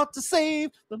 we're out to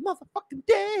save the motherfucking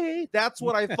day. That's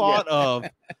what I thought of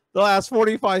the last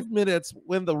 45 minutes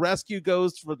when the rescue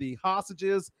goes for the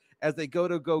hostages as they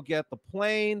go get the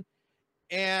plane.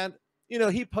 And,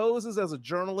 he poses as a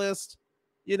journalist.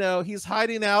 He's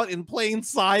hiding out in plain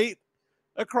sight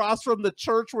across from the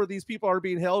church where these people are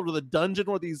being held, or the dungeon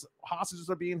where these hostages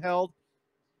are being held.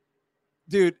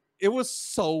 Dude, it was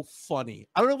so funny.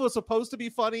 I don't know if it was supposed to be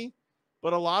funny,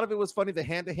 but a lot of it was funny. The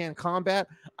hand-to-hand combat.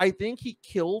 I think he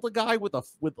killed a guy with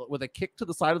a kick to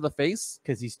the side of the face.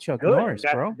 Because he's Chuck Good. Norris,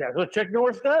 bro. That's what Chuck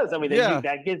Norris does. I mean, Yeah.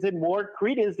 that gives it more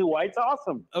credence to why it's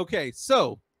awesome. Okay,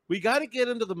 so we got to get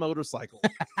into the motorcycle.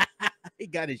 He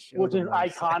got his show. Which is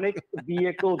iconic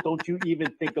vehicle. Don't you even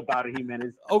think about it,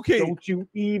 Jimenez. Okay, Don't you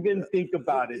even think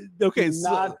about it. okay, Do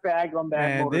so, not bag on that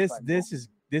Man, motorcycle.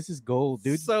 this is gold,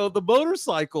 dude. so the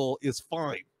motorcycle is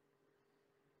fine.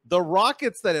 The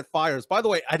rockets that it fires. By the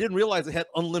way, I didn't realize it had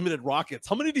unlimited rockets.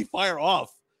 How many did he fire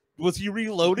off? Was he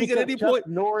reloading at Because any point?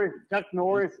 Chuck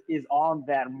Norris is on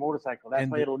that motorcycle. That's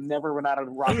And why the- it'll never run out of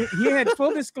rockets. He had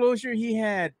full disclosure. He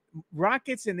had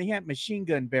rockets and he had machine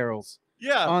gun barrels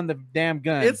Yeah, on the damn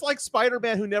gun. it's like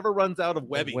Spider-Man who never runs out of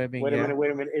webbing. Wait a yeah.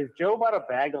 minute. Is Joe about a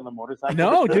bag on the motorcycle?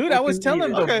 No, dude, I was Don't you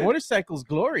telling him even- the Okay. motorcycle's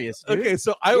glorious, dude. Okay,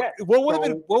 so Yeah, what would have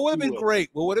been don't do it. great?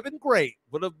 What would have been great?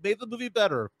 Would have made the movie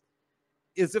better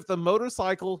is if the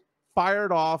motorcycle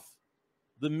fired off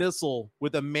the missile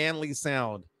with a manly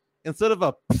sound instead of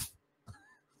a.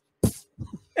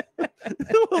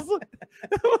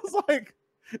 it was like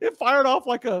it fired off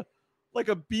like a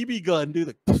BB gun,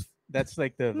 dude. That's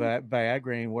like the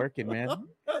Viagra ain't working, man.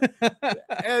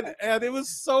 and it was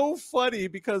so funny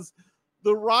because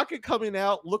the rocket coming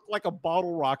out looked like a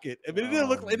bottle rocket. I mean, it didn't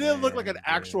look like an man,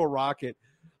 actual rocket.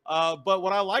 But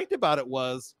what I liked about it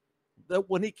was that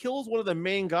when he kills one of the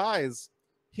main guys,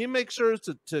 he makes sure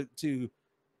to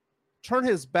turn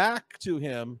his back to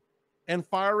him and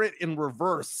fire it in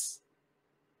reverse,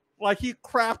 like he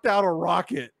crapped out a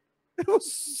rocket. It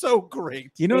was so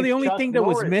great. You know, It's the only Chuck thing that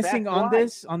was Norris, missing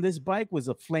that's on why. this bike was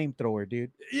a flamethrower,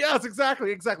 dude. Yes,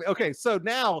 exactly. Okay, so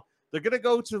now they're gonna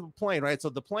go to the plane, right? So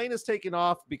the plane is taking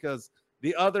off because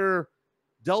the other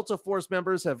Delta Force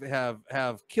members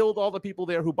have killed all the people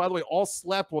there, who, by the way, all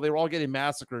slept while they were all getting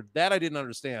massacred. That I didn't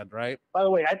understand, right? By the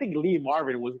way, I think Lee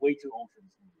Marvin was way too old for this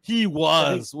movie. He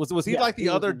was he Yeah, like the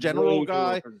was other way general too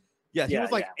guy? old for this. Yeah, he Yeah,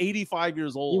 was like yeah. 85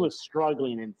 years old. He was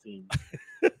struggling in scenes.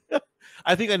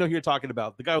 I think I know who you're talking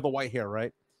about. The guy with the white hair,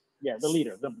 right? Yeah, the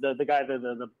leader, the guy,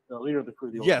 the leader of the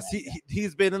crew. The old Yes, man, yeah.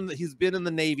 he's been in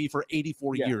the Navy for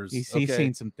 84 Yeah. years. He's okay?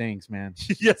 seen some things, man.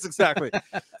 Yes, exactly.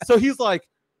 So he's like,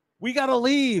 we gotta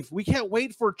leave. We can't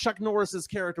wait for Chuck Norris's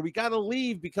character. We gotta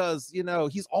leave because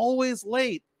he's always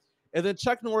late. And then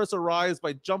Chuck Norris arrives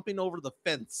by jumping over the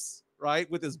fence, right,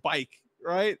 with his bike,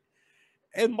 right?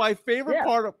 And my favorite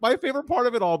part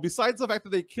of it all, besides the fact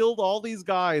that they killed all these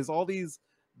guys, all these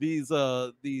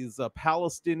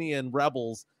Palestinian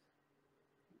rebels,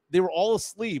 they were all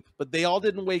asleep, but they all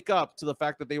didn't wake up to the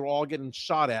fact that they were all getting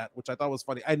shot at, which I thought was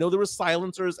funny. I know there were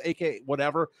silencers, aka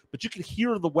whatever, but you can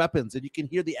hear the weapons and you can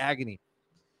hear the agony.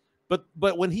 But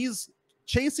when he's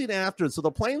chasing after it, so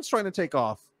the plane's trying to take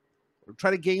off,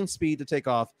 try to gain speed to take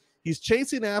off. He's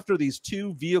chasing after these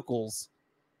two vehicles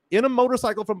in a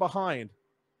motorcycle from behind,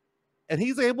 and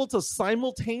he's able to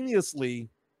simultaneously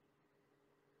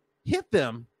hit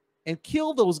them and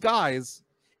kill those guys,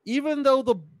 even though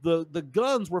the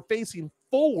guns were facing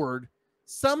forward.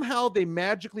 Somehow they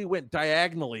magically went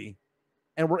diagonally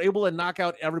and were able to knock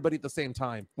out everybody at the same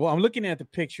time. Well, I'm looking at the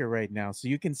picture right now, so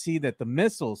you can see that the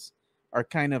missiles are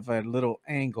kind of a little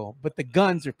angle, but the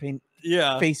guns are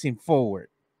facing forward.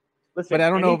 Listen, But I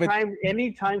don't know if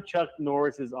anytime Chuck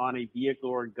Norris is on a vehicle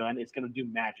or a gun, it's going to do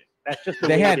magic. That's just the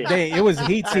they way had. it is. It was a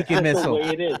heat-seeking That's the missile. way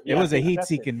it is. It was a that's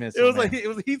heat-seeking It missile. was man. like it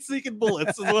was heat-seeking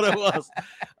bullets, is what it was.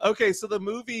 Okay, so the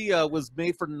movie was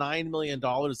made for $9 million.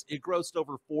 It grossed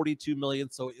over $42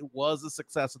 million, so it was a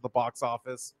success at the box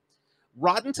office.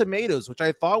 Rotten Tomatoes, which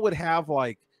I thought would have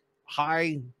like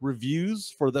high reviews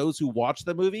for those who watched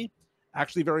the movie,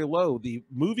 actually very low. The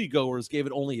moviegoers gave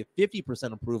it only a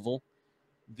 50% approval.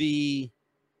 The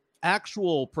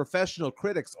actual professional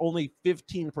critics only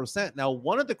 15%. Now,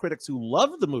 one of the critics who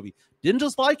loved the movie, didn't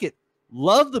just like it,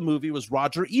 loved the movie, was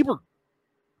Roger Ebert.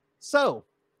 So,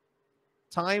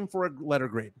 time for a letter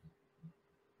grade.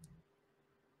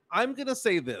 I'm gonna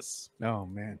say this. Oh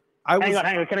man. Hang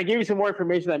on. Can I give you some more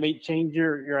information that may change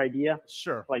your idea?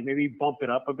 Sure. Like maybe bump it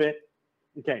up a bit.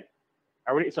 Okay.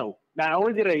 So not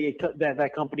only did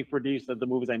that company produce the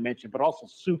movies I mentioned, but also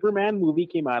Superman movie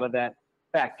came out of that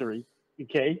factory.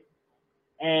 Okay.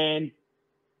 And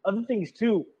other things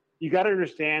too, you got to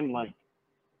understand like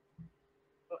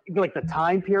the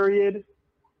time period.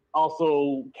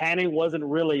 Also, Canon wasn't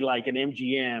really like an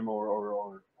MGM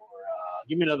or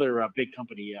give me another big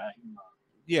company.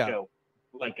 Show,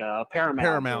 like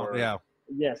Paramount.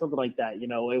 Yeah, something like that. You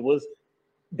know,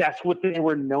 that's what they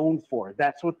were known for.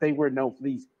 That's what they were known for.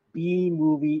 These B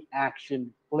movie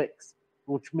action flicks,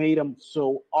 which made them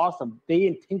so awesome. They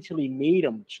intentionally made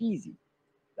them cheesy.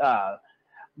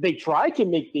 They tried to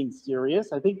make things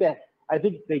serious. I think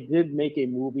they did make a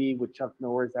movie with Chuck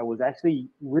Norris that was actually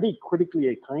really critically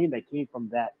acclaimed. That came from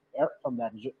that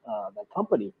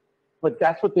company, but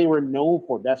that's what they were known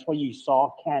for. That's why you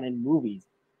saw Canon movies,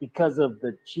 because of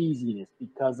the cheesiness,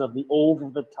 because of the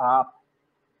over-the-top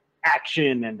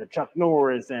action and the Chuck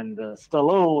Norris and the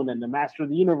Stallone and the Master of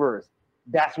the Universe.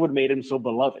 That's what made him so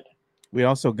beloved. We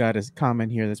also got a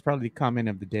comment here. That's probably the comment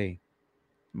of the day.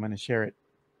 I'm going to share it.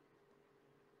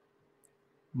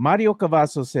 Mario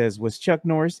Cavasso says, was Chuck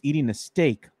Norris eating a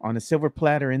steak on a silver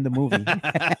platter in the movie? No.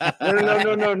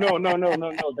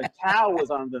 The cow was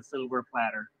on the silver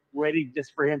platter, ready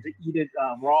just for him to eat it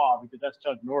raw, because that's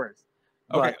Chuck Norris.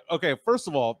 Okay. First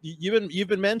of all, you've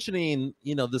been mentioning,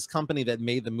 this company that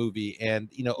made the movie, and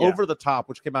Over the Top,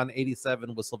 which came out in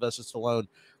 '87 with Sylvester Stallone.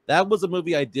 That was a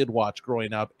movie I did watch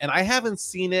growing up, and I haven't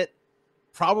seen it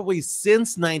probably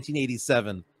since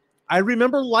 1987. I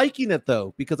remember liking it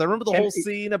though, because I remember the whole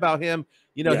scene about him.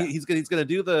 He's gonna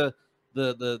do the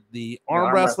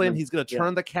arm wrestling. He's gonna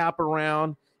turn the cap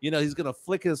around. He's gonna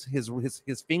flick his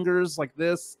fingers like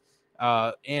this,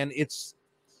 and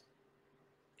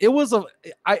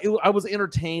I was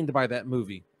entertained by that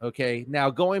movie. Okay, now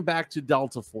going back to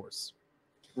Delta Force.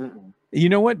 You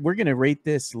know what? We're gonna rate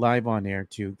this live on air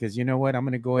too, because you know what? I'm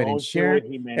gonna go ahead and share it,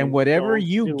 and whatever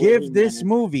you give this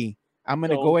movie, I'm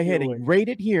gonna go ahead and rate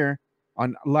it here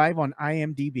on live on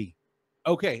IMDb.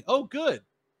 Okay. Oh, good.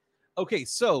 Okay,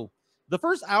 so the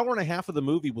first hour and a half of the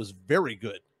movie was very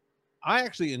good. I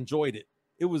actually enjoyed it.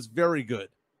 It was very good.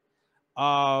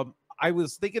 I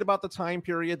was thinking about the time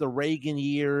period, the Reagan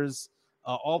years,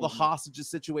 all the hostages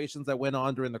situations that went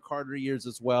on during the Carter years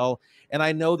as well. And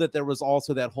I know that there was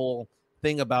also that whole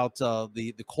thing about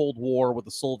the Cold War with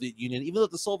the Soviet Union, even though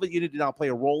the Soviet Union did not play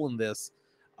a role in this,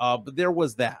 but there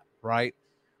was that, right?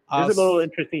 There's a little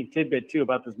interesting tidbit too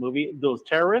about this movie. Those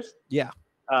terrorists,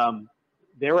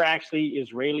 they were actually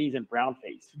Israelis and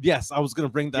brownface. Yes, I was going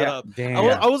to bring that up.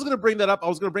 I was going to bring that up. I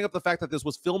was going to bring up the fact that this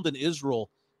was filmed in Israel,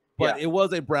 but it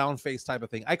was a brown face type of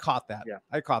thing. I caught that. Yeah.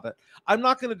 I caught that. I'm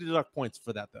not going to deduct points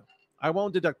for that though. I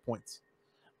won't deduct points.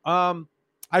 I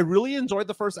really enjoyed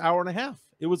the first hour and a half.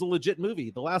 It was a legit movie.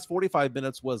 The last 45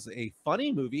 minutes was a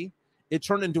funny movie. It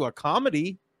turned into a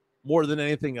comedy more than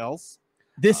anything else.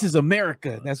 This is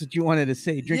America. That's what you wanted to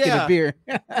say. Drinking a beer.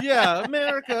 Yeah,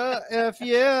 America.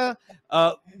 Yeah.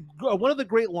 One of the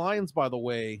great lines, by the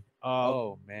way,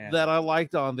 that I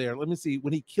liked on there. Let me see.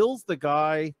 When he kills the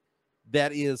guy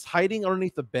that is hiding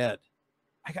underneath the bed,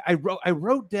 I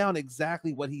wrote down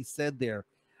exactly what he said there.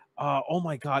 Oh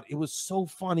my God, it was so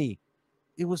funny.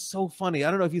 It was so funny.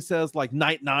 I don't know if he says like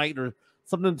night night or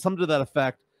something to that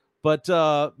effect, but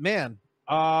man,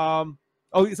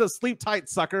 he says sleep tight,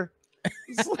 sucker.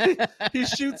 It's like he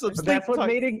shoots him. But that's what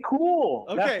made it cool.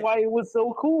 Okay. That's why it was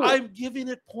so cool. I'm giving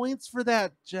it points for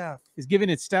that, Jeff. He's giving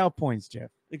it style points,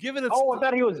 Jeff. I'm giving it. I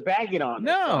thought he was bagging on it.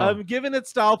 No. I'm giving it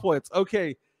style points.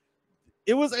 Okay,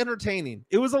 it was entertaining.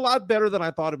 It was a lot better than I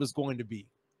thought it was going to be.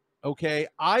 Okay,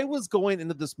 I was going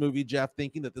into this movie, Jeff,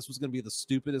 thinking that this was going to be the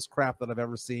stupidest crap that I've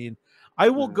ever seen. I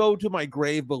will go to my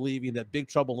grave believing that Big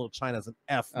Trouble in Little China is an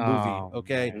F movie. Oh,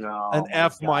 Okay, No, an my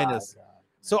F God, minus. God.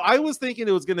 So I was thinking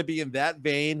it was going to be in that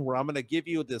vein where I'm going to give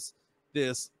you this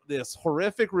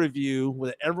horrific review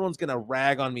that everyone's going to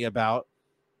rag on me about,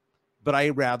 but I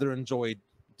rather enjoyed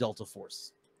Delta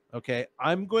Force. Okay,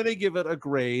 I'm going to give it a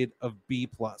grade of B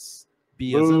plus.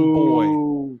 B as in boy.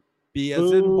 Boo. B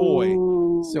as in boy.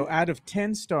 Boo. So out of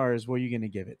 10 stars, what are you going to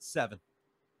give it? 7.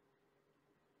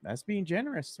 That's being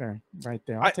generous, sir. Right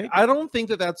there. I'll take it. I don't think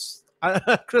that's.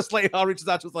 Chris Layhall reaches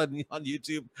out to us on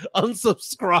YouTube.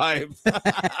 Unsubscribe.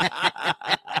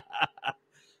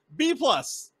 B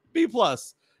plus. B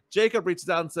plus. Jacob reaches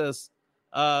out and says,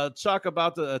 Chuck,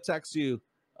 about to text you.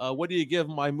 What do you give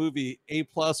my movie, A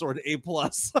plus or an A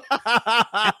plus?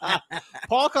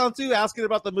 Paul Cantu asking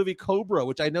about the movie Cobra,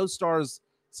 which I know stars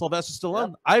Sylvester Stallone.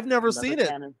 Yep. I've never Another seen it.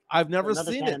 canon- I've never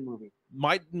another seen it. canon movie.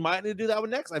 Might need to do that one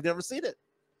next. I've never seen it.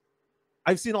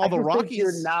 I've seen all I the just think Rockies.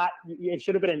 You're not. It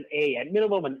should have been an A, at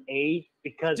minimum an A,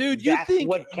 because Dude, you that's think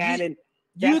what canon.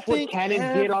 you That's what think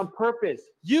canon did on purpose.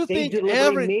 You They think deliberately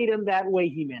every made him that way.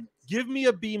 He meant it. give me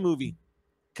a B movie,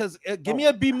 because give Oh. me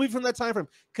a B movie from that time frame.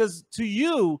 Because to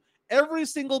you, every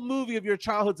single movie of your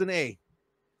childhood's an A.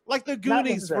 Like the Goonies,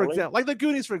 for necessarily. example. Like the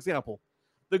Goonies, for example.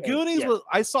 The Yes, Goonies yes. was.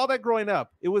 I saw that growing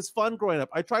up. It was fun growing up.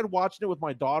 I tried watching it with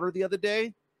my daughter the other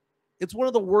day. It's one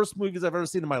of the worst movies I've ever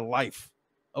seen in my life.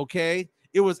 Okay,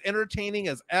 it was entertaining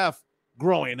as F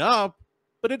growing up,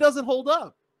 but it doesn't hold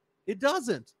up. It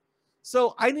doesn't.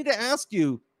 So I need to ask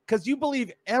you, because you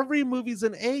believe every movie's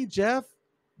an A, Jeff.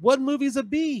 What movie's a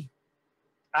B?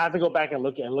 I have to go back and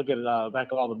look at back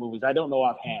at all the movies. I don't know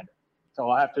offhand, so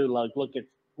I have to look at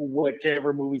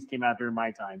whichever movies came out during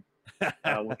my time,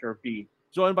 which are B.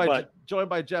 Joined by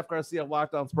But- Jeff Garcia of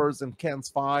Locked On Spurs and Ken's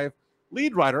 5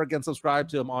 lead writer. Again, subscribe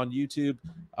to him on YouTube,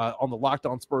 on the Locked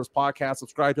On Spurs podcast.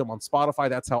 Subscribe to him on Spotify.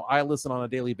 That's how I listen on a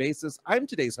daily basis. I'm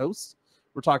today's host.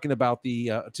 We're talking about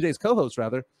today's co-host,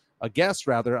 a guest.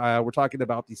 We're talking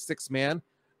about the sixth man.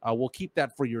 We'll keep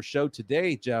that for your show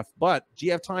today, Jeff. But do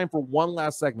you have time for one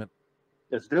last segment?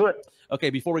 Let's do it. Okay,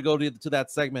 before we go to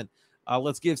that segment,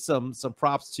 let's give some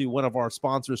props to one of our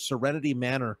sponsors, Serenity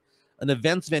Manor, an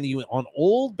events venue on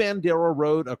Old Bandera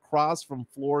Road across from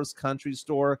Floor's Country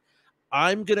Store.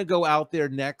 I'm going to go out there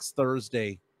next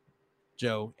Thursday,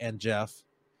 Joe and Jeff,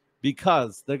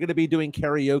 because they're going to be doing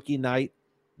karaoke night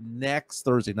next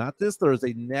Thursday. Not this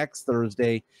Thursday, next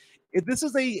Thursday. This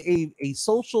is a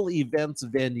social events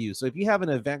venue. So if you have an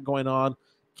event going on,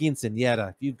 quinceañera,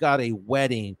 if you've got a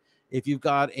wedding, if you've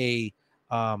got a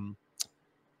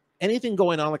anything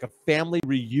going on like a family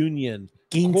reunion,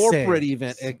 corporate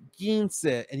event, a quince,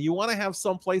 and you want to have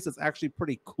some place that's actually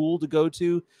pretty cool to go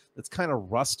to, that's kind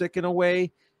of rustic in a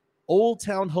way, Old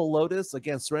Town Helotes,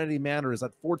 again, Serenity Manor is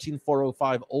at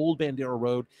 14405 Old Bandera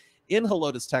Road in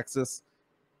Helotes, Texas.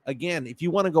 Again, if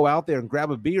you want to go out there and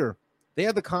grab a beer, they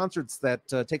have the concerts that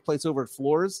take place over at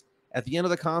Floors. At the end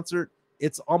of the concert,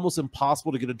 it's almost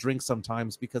impossible to get a drink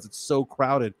sometimes because it's so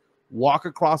crowded. Walk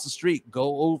across the street,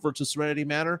 go over to Serenity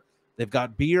Manor. They've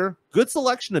got beer, good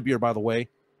selection of beer, by the way,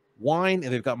 wine,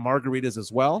 and they've got margaritas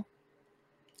as well.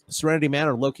 Serenity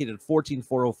Manor located at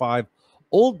 14405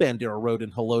 Old Bandera Road in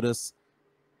Helotes.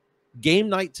 Game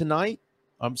night tonight.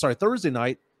 Thursday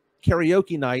night.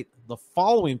 Karaoke night the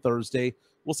following Thursday.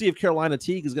 We'll see if Carolina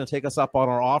Teague is going to take us up on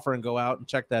our offer and go out and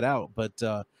check that out. But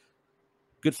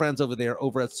good friends over there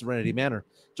over at Serenity Manor.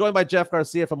 Joined by Jeff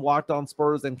Garcia from Locked On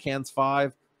Spurs and Cans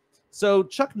 5. So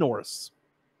Chuck Norris,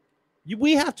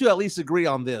 we have to at least agree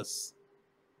on this.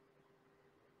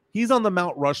 He's on the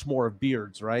Mount Rushmore of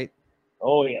beards, right?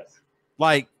 Oh yes.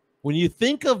 Like when you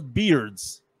think of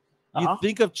beards, you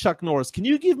think of Chuck Norris. Can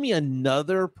you give me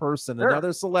another person, Sure.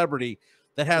 another celebrity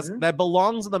that has that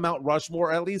belongs in the Mount Rushmore,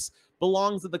 or at least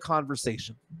belongs in the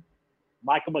conversation?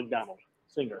 Michael McDonald,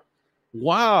 singer.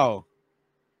 Wow.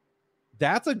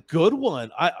 That's a good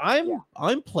one.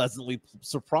 I'm pleasantly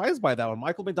surprised by that one.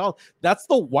 Michael McDonald. That's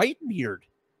the white beard.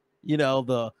 You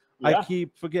know, I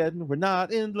keep forgetting we're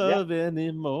not in love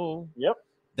anymore. Yep.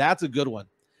 That's a good one.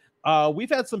 We've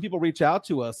had some people reach out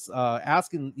to us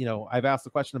asking, I've asked a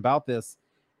question about this.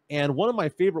 And one of my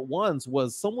favorite ones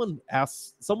was someone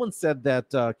said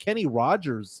that Kenny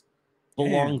Rogers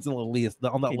belongs on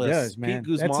that list. He does, man.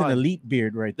 Pete That's Guzman. an elite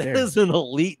beard right That there. is an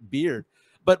elite beard.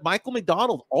 But Michael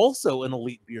McDonald, also an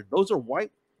elite beard. Those are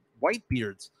white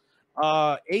beards.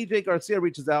 AJ Garcia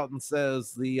reaches out and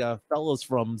says the fellows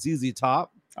from ZZ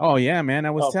Top. Oh yeah, man.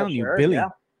 I was Oh, for telling you, sure, Billy, yeah.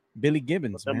 Billy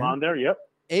Gibbons, Them man. on there, yep.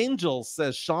 Angel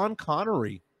says Sean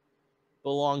Connery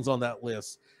belongs on that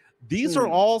list. These are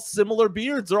Hmm. all similar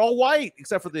beards. They're all white,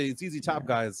 except for the ZZ Top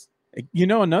guys. You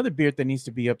know, another beard that needs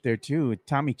to be up there too,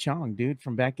 Tommy Chong, dude,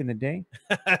 from back in the day.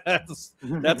 that's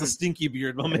a stinky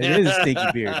beard, my man. It is a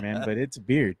stinky beard, man, but it's a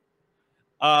beard.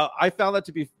 I found that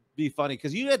to be funny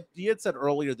because you had said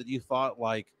earlier that you thought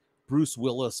like Bruce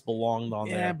Willis belonged on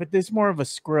Yeah, there. but there's more of a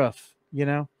scruff, you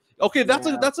know. Okay, that's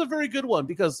Yeah. a very good one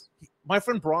because my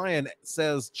friend Brian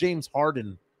says James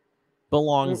Harden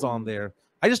belongs on there.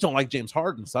 I just don't like James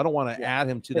Harden, so I don't want to add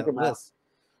him to Take that him out. list.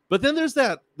 But then there's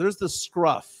the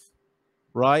scruff,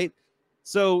 right?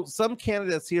 So some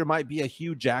candidates here might be a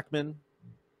Hugh Jackman,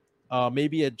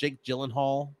 maybe a Jake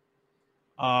Gyllenhaal.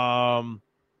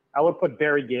 I would put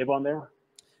Barry Gibb on there.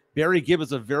 Barry Gibb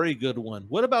is a very good one.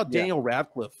 What about Yeah. Daniel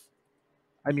Radcliffe?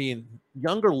 I mean,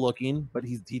 younger looking, but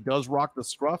he does rock the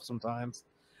scruff sometimes.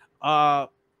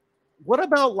 What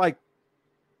about like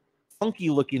funky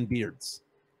looking beards?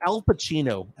 Al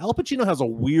Pacino. Al Pacino has a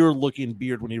weird looking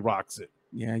beard when he rocks it.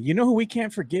 Yeah, you know who we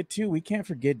can't forget too? We can't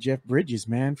forget Jeff Bridges,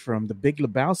 man, from The Big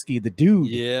Lebowski, the dude.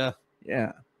 Yeah.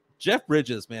 Yeah, Jeff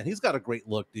Bridges, man, he's got a great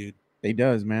look, dude. he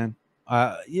does, man.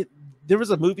 There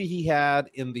was a movie he had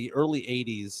in the early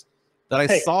 80s that I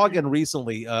saw again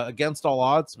recently, Against All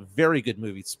Odds. Very good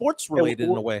movie. Sports related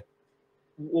in a way.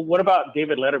 Well, what about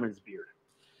David Letterman's beard?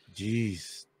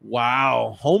 Jeez,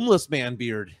 Wow. Homeless man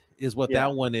beard is what Yeah.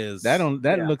 that one is. that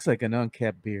Yeah. looks like an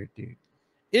unkept beard, dude.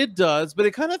 It does, but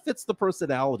it kind of fits the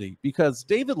personality because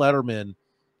David Letterman,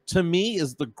 to me,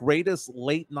 is the greatest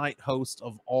late night host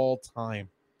of all time.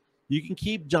 You can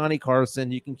keep Johnny Carson,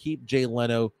 you can keep Jay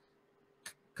Leno,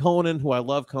 Conan, who I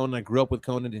love Conan. I grew up with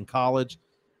Conan in college.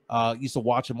 Used to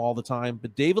watch him all the time.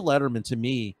 But David Letterman, to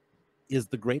me, is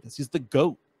the greatest. He's the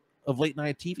GOAT of late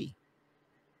night TV.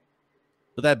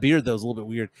 But that beard, though, is a little bit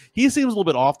weird. He seems a little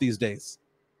bit off these days.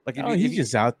 Like if He's you-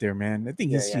 just out there, man. I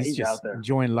think Yeah, he's he's just out there.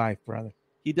 enjoying life, brother.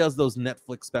 he does those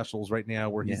Netflix specials right now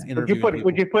where he's Yeah. Would you interviewing put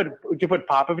people. would you put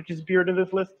Popovich's beard in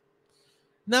this list?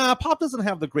 Nah, Pop doesn't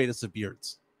have the greatest of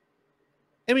beards.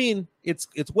 I mean, it's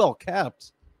well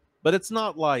kept, but it's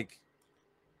not like,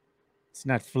 It's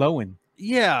not flowing.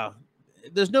 yeah,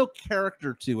 there's no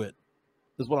character to it,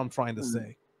 is what I'm trying to Hmm.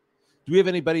 say. Do we have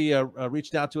anybody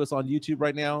reached out to us on YouTube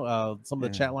right now? Some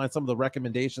of the Yeah. chat lines, some of the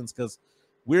recommendations, because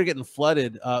we're getting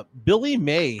flooded. Billy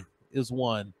May is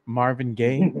one. Marvin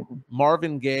Gaye.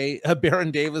 Marvin Gaye, Baron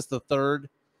Davis the third.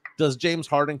 Does James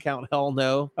Harden count? Hell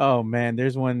no. Oh man,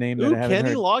 there's one name that Ooh, I haven't Kenny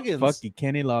heard. Loggins. Fuck you,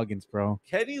 Kenny Loggins, bro.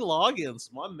 Kenny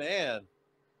Loggins, my man.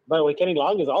 By the way, Kenny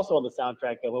Long is also on the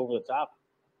soundtrack of Over the Top.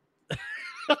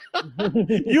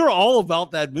 You're all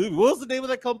about that movie. What was the name of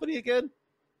that company again?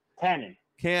 Tannen.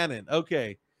 Canon.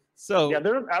 Okay. So Yeah,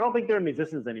 I don't think they're in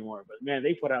existence anymore, but man,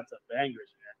 they put out some bangers,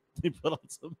 man. they put on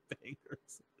some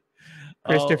bangers.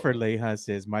 Christopher Leha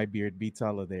says my beard beats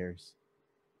all of theirs.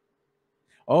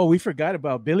 Oh, we forgot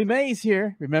about Billy Mays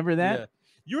here. Remember that? Yeah.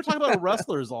 You were talking about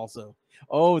wrestlers also.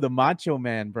 Oh, the Macho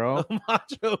Man, bro.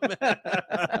 Macho Man.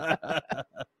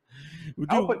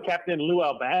 I'll Dude, put Captain Lou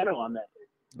Albano on that.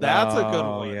 that's a good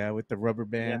Oh, one. yeah, with the rubber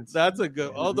bands. That's a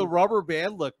good. Oh, the rubber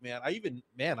band look, man.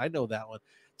 I know that one.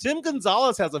 Tim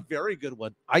Gonzalez has a very good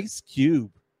one. Ice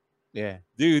Cube. Yeah.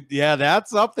 Dude, yeah,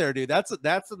 that's up there, dude. That's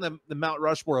in the Mount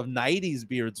Rushmore of 90s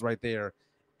beards right there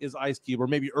is Ice Cube, or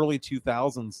maybe early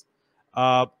 2000s.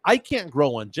 I can't grow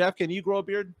one. Jeff, can you grow a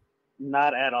beard?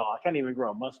 Not at all. I can't even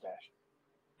grow a mustache.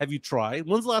 Have you tried?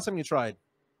 When's the last time you tried?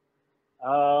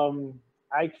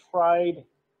 I tried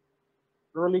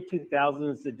early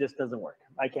 2000s. It just doesn't work.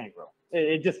 I can't grow.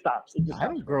 It just stops. It just I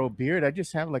don't grow a beard. I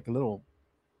just have like a little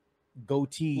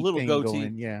goatee Little thing goatee.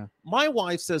 going. Yeah. My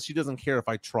wife says she doesn't care if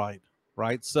I tried,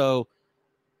 right? So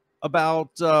about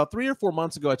 3 or 4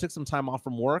 months ago, I took some time off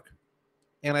from work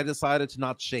and I decided to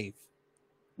not shave.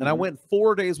 And I Mhm. went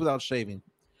 4 days without shaving.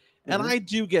 And Mhm. I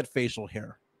do get facial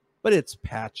hair, but it's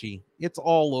patchy. It's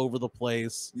all over the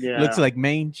place. Yeah. Looks like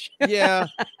mange. Yeah.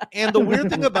 And the weird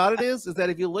thing about it is that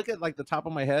if you look at like the top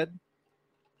of my head,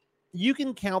 you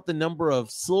can count the number of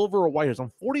silver or white hairs. I'm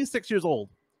 46 years old.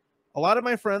 A lot of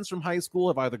my friends from high school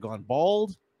have either gone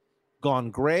bald, gone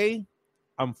gray.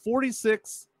 I'm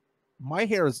 46. My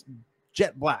hair is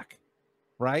jet black,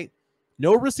 right?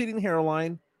 No receding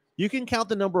hairline. You can count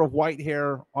the number of white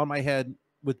hair on my head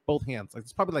with both hands. Like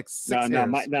it's probably like six no,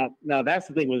 hairs. no, that's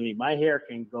the thing with me. My hair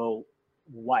can go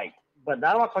white but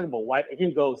now I'm not talking about white. It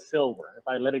can go silver. If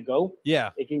I let it go,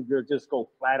 Yeah. it can just go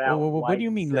flat out. What do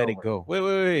you mean let it go?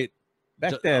 Wait.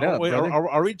 Back that up, Wait, brother.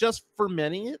 are we just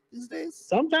fermenting it these days?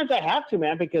 Sometimes I have to,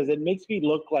 man, because it makes me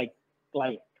look like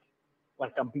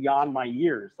I'm beyond my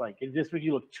years. Like it just makes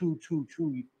you look too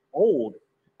old.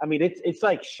 I mean, it's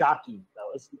like shocking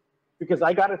though. It's because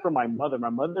I got it from my mother.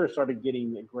 My mother started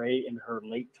getting gray in her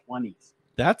late 20s.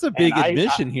 That's a big And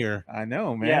admission here. I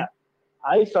know, man. Yeah,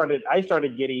 I started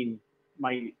getting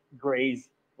my grays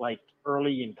like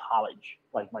early in college,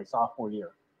 like my sophomore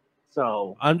year.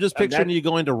 So I'm just picturing you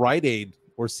going to Rite Aid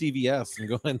or CVS and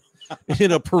going,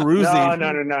 perusing. No. I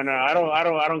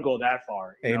don't go that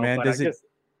far. Hey, man,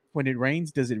 when it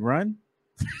rains, does it run?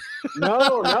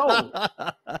 No.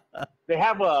 They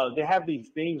have these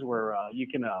things where you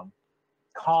can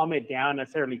calm it down,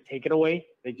 necessarily take it away.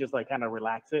 They just like kind of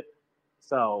relax it.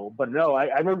 So, but no,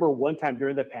 I remember one time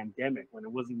during the pandemic when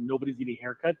nobody's getting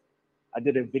haircuts, I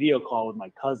did a video call with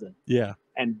my cousin. Yeah.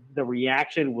 And the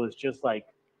reaction was just like,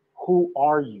 who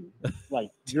are you?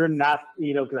 Like, you're not,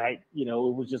 because it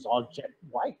was just all jet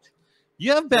white.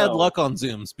 You have bad luck on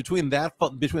Zooms between that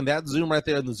Zoom right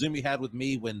there and the Zoom you had with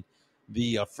me when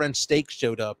the French steak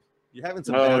showed up. You're having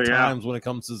some bad times when it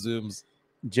comes to Zooms.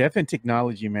 Jeff and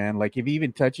technology, man. Like if he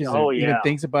even touches or even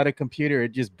thinks about a computer,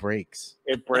 it just breaks.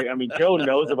 It breaks. I mean, Joe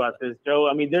knows about this. Joe,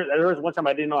 I mean, there was one time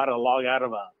I didn't know how to log out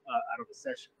of a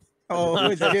session. Oh,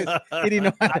 he didn't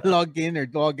know how to log in or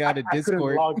log out of Discord. I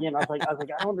couldn't log in. I was like,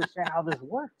 I don't understand how this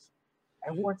works.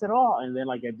 It works at all. And then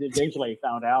eventually I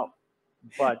found out.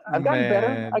 But I've gotten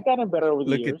better. I've gotten better over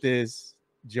the years. Look at this,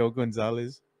 Joe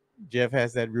Gonzalez. Jeff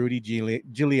has that Rudy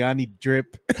Giuliani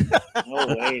drip. No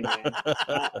way, man.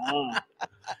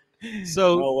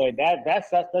 So no way.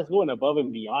 That's going above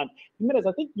and beyond.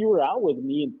 I think you were out with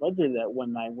me and Pledger that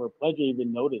one night where Pledger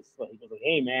even noticed. Like, he goes, like,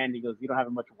 "Hey, man," he goes, "you don't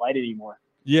have much white anymore."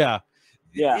 Yeah.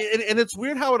 And it's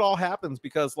weird how it all happens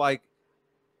because like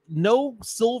no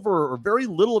silver or very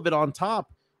little of it on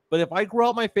top. But if I grow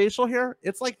out my facial hair,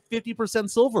 it's like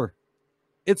 50% silver.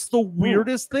 It's the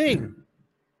weirdest thing.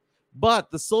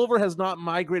 But the silver has not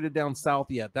migrated down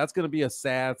south yet. That's going to be a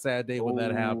sad day when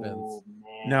that happens.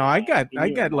 Man. No, I got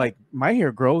like my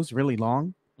hair grows really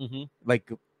long,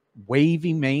 like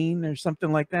wavy mane or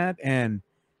something like that, and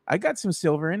I got some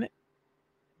silver in it.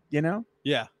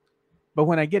 Yeah. But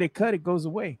when I get it cut, it goes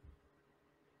away.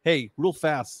 Hey, real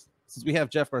fast, since we have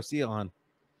Jeff Garcia on.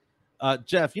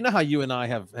 Jeff, you know how you and I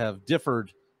have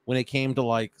differed when it came to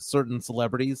like certain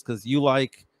celebrities because you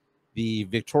like the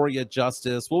Victoria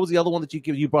Justice. What was the other one that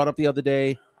you brought up the other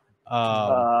day?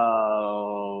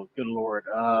 Oh, good Lord.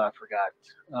 I forgot.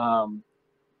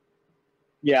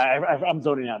 I'm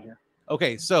zoning out here.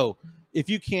 Okay, so if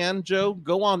you can, Joe,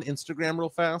 go on Instagram real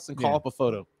fast and call up a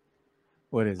photo.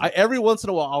 What is it? Every once in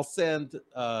a while, I'll send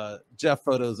Jeff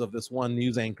photos of this one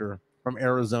news anchor from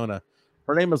Arizona.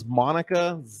 Her name is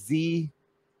Monica Z.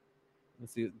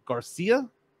 Let's see, Garcia.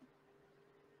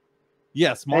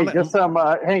 Yes, Monica. Hey, just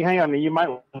hang on. You might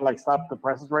like stop the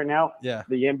presses right now. Yeah.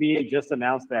 The NBA just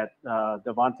announced that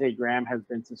Devontae Graham has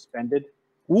been suspended.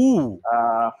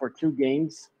 For 2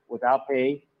 games without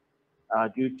pay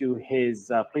due to his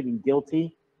pleading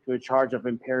guilty to a charge of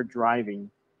impaired driving.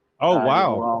 Oh,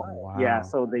 wow. Wow. Yeah,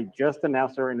 so they just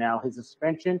announced it right now. His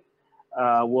suspension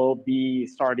will be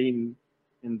starting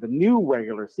in the new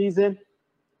regular season,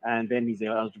 and then he's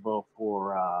eligible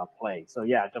for play. So,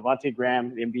 yeah, Devontae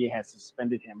Graham, the NBA has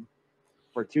suspended him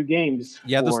for 2 games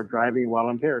for driving while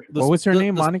impaired. What was her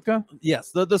name, Monica?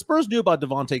 Yes, the Spurs knew about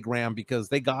Devontae Graham because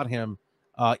they got him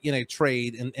in a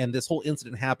trade, and this whole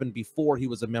incident happened before he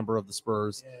was a member of the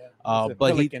Spurs.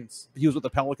 But he was with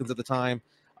the Pelicans at the time.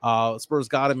 Spurs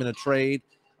got him in a trade.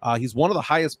 He's one of the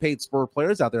highest paid Spur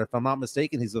players out there. If I'm not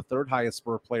mistaken, he's the 3rd highest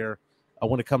Spur player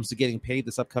when it comes to getting paid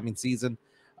this upcoming season.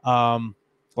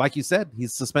 Like you said,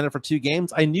 he's suspended for 2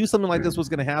 games. I knew something like this was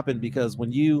going to happen because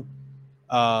when you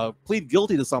plead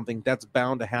guilty to something, that's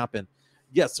bound to happen.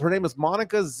 Yes, her name is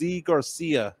Monica Z.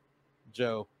 Garcia,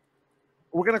 Joe.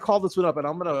 We're going to call this one up, and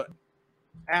I'm going to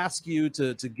ask you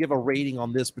to give a rating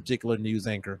on this particular news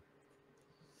anchor.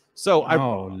 So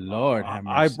Lord,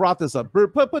 I brought this up.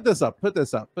 Put this up.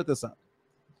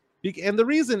 And the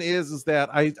reason is that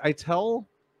I tell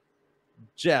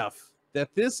Jeff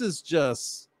that this is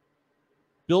just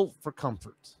built for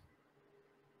comfort.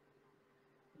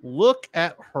 Look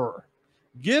at her.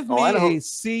 Give me a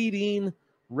seeding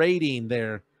rating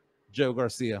there, Joe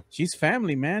Garcia. She's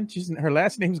family, man. Her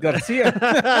last name's Garcia.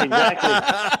 Exactly.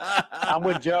 I'm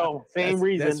with Joe. Same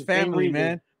reason. That's family, reason.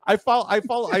 man. I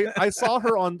saw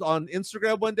her on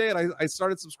Instagram one day, and I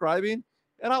started subscribing,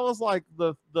 and I was like,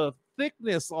 the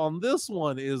thickness on this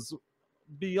one is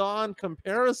beyond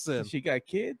comparison. She got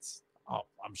kids. Oh,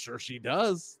 I'm sure she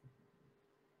does.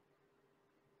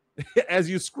 As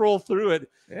you scroll through it,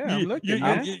 Yeah, I'm looking.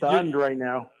 I'm man. stunned right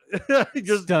now.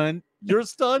 you're Stunned. You're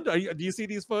stunned. Do you see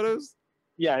these photos?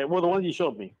 Yeah, well, the one you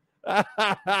showed me.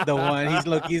 The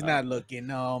one he's not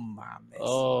looking. Oh, mames.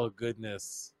 Oh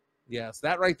goodness. Yes,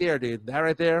 that right there, dude. That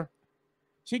right there.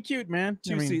 She cute, man.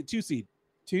 Two seed. 2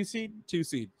 seed, 2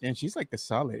 seed. and she's like the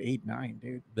solid 8-9,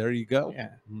 dude. There you go. Yeah.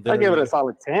 There I give you it go. a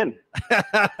solid 10.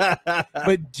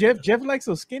 But Jeff likes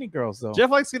those skinny girls though. Jeff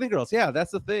likes skinny girls. Yeah,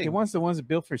 that's the thing. He wants the ones that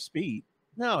built for speed.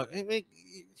 No, he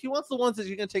wants the ones that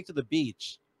you're gonna take to the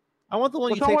beach. I want the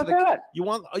one What's you wrong take to with the. that? You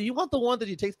want the one that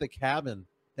you take to the cabin.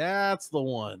 That's the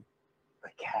one. The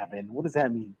cabin. What does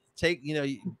that mean? Take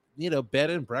bed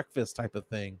and breakfast type of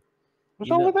thing. What's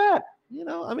You wrong know- with that?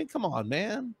 I mean, come on,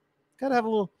 man. Gotta have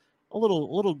a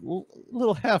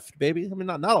little heft, baby. I mean,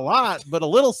 not a lot, but a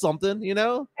little something.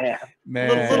 Yeah.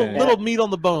 Man, Little meat on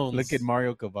the bones. look at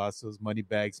Mario Cavazos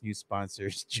Moneybags new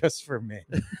sponsors just for men.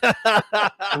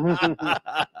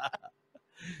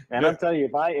 And I'm telling you,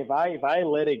 if I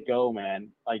let it go, man,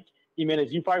 like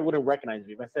Jimenez, you probably wouldn't recognize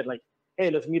me if I said like,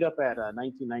 "Hey, let's meet up at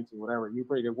 1919, whatever." You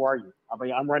probably, where are you?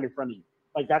 I'm right in front of you.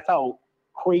 Like that's how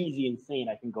crazy insane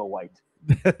I can go white.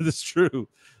 That is true.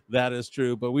 That is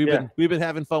true. But we've been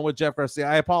having fun with Jeff Garcia.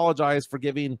 I apologize for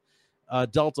giving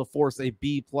Delta Force a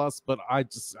B plus, but I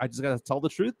just gotta tell the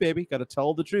truth, baby. Gotta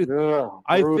tell the truth. Ugh,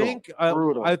 I brutal, think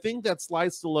brutal. I think that Sly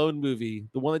Stallone movie,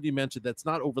 the one that you mentioned, that's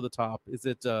not over the top. Is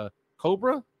it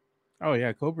Cobra? Oh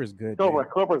yeah, Cobra's good.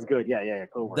 Cobra's good. Yeah,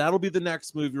 Cobra. That'll be the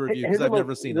next movie review Here's because I've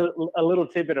never seen it. A little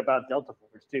tidbit about Delta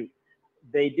Force too.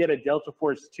 They did a Delta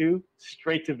Force 2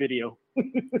 straight to video.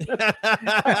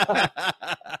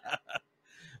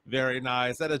 Very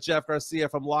nice. That is Jeff Garcia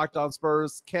from Locked On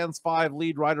Spurs, Ken's 5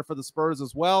 lead writer for the Spurs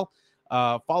as well.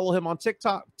 Follow him on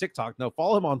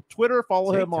follow him on Twitter,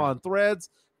 follow him on Threads,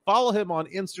 follow him on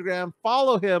Instagram,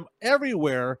 follow him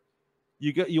everywhere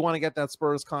you want to get that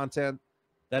Spurs content.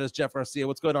 That is Jeff Garcia.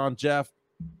 What's going on, Jeff?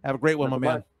 Have a great one, my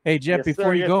man. Hey Jeff, Yes, before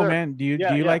sir. you Yes, go, sir. man, do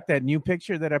you like that new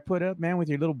picture that I put up, man, with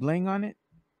your little bling on it?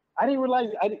 I didn't realize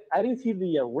I didn't see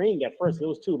the ring at first. It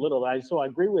was too little. So I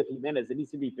agree with Jimenez. It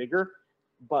needs to be bigger.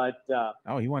 But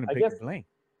Oh, you want a I bigger guess- bling?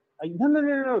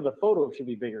 no. The photo should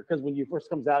be bigger because when you first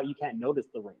comes out, you can't notice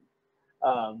the ring.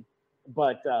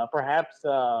 But perhaps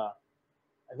the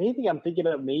only thing I'm thinking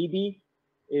of maybe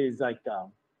is like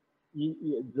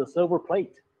the silver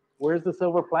plate. Where's the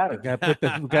silver platter?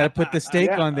 We gotta put the steak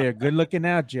Yeah. on there. Good looking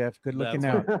out, Jeff. Good looking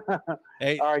That's out.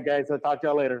 Hey, All right, guys. I'll talk to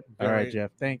y'all later. All right, very-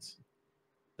 Jeff. Thanks.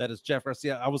 That is Jeff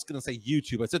Garcia. I was going to say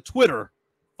YouTube. I said Twitter.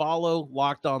 Follow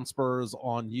Locked On Spurs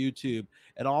on YouTube.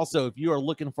 And also, if you are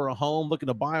looking for a home, looking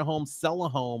to buy a home, sell a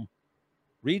home,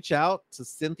 reach out to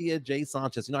Cynthia J.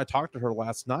 Sanchez. I talked to her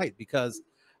last night because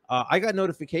I got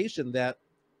notification that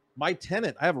my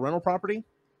tenant, I have a rental property.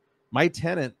 My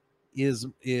tenant is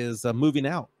moving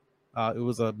out. It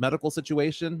was a medical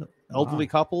situation, elderly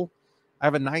couple. I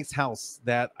have a nice house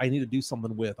that I need to do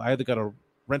something with. I either got to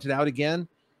rent it out again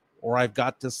or I've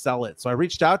got to sell it. So I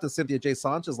reached out to Cynthia J.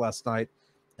 Sanchez last night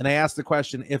and I asked the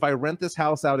question, if I rent this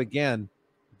house out again,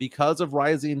 because of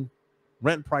rising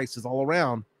rent prices all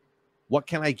around, what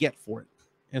can I get for it?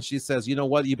 And she says, you know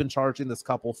what? You've been charging this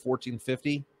couple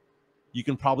 $1,450. You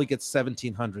can probably get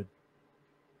 $1,700,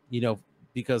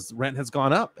 because rent has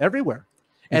gone up everywhere.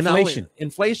 And not only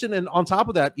inflation. And on top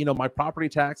of that, my property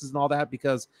taxes and all that,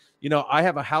 because, I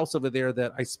have a house over there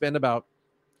that I used to spend about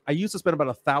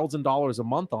 $1,000 a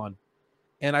month on,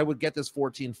 and I would get this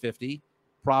 $1,450,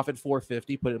 profit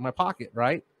 $450, put it in my pocket,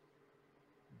 right?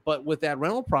 But with that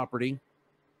rental property,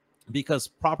 because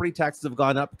property taxes have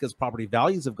gone up, because property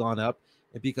values have gone up,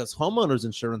 and because homeowners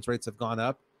insurance rates have gone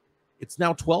up, it's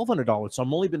now $1,200. So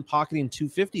I'm only been pocketing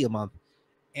 $250 a month.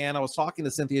 And I was talking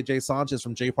to Cynthia J. Sanchez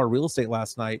from J. Par Real Estate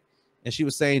last night, and she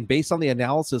was saying, based on the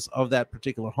analysis of that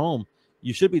particular home,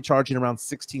 you should be charging around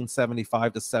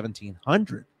 $1,675 to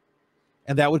 $1,700.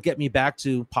 And that would get me back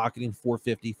to pocketing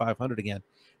 $450, $500 again.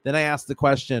 Then I asked the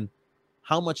question,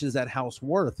 how much is that house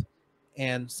worth?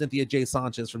 And Cynthia J.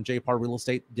 Sanchez from J. Par Real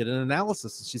Estate did an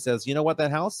analysis. She says, you know what,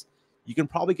 that house, you can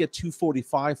probably get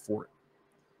 $245 for it.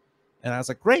 And I was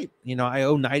like, great. I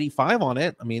owe $95 on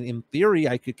it. I mean, in theory,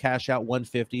 I could cash out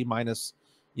 $150 minus,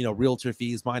 realtor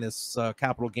fees, minus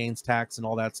capital gains tax and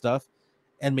all that stuff,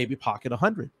 and maybe pocket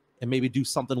 $100 and maybe do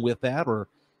something with that or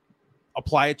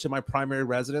apply it to my primary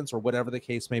residence or whatever the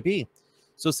case may be.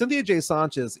 So Cynthia J.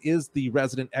 Sanchez is the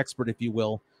resident expert, if you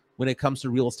will, when it comes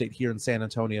to real estate here in San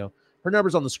Antonio. Her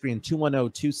number's on the screen,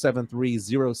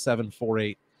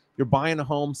 210-273-0748. You're buying a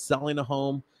home, selling a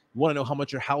home, you want to know how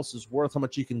much your house is worth, how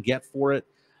much you can get for it.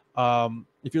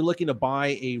 If you're looking to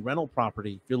buy a rental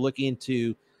property, if you're looking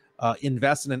to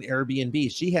invest in an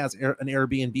Airbnb, she has an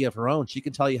Airbnb of her own. She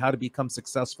can tell you how to become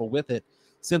successful with it.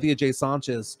 Cynthia J.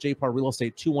 Sanchez, JPAR Real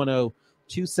Estate,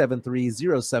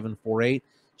 210-273-0748.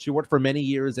 She worked for many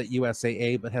years at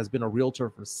USAA, but has been a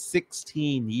realtor for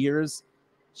 16 years.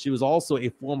 She was also a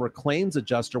former claims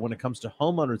adjuster when it comes to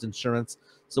homeowners insurance.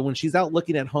 So when she's out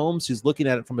looking at homes, she's looking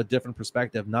at it from a different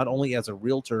perspective, not only as a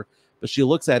realtor, but she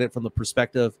looks at it from the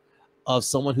perspective of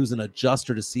someone who's an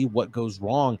adjuster to see what goes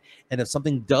wrong. And if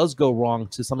something does go wrong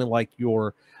to something like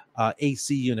your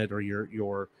AC unit or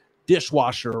your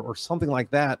dishwasher or something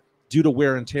like that due to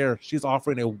wear and tear, she's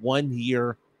offering a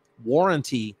 1-year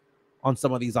warranty on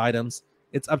some of these items.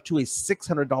 It's up to a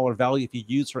 $600 value if you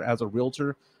use her as a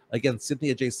realtor. Again,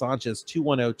 Cynthia J. Sanchez,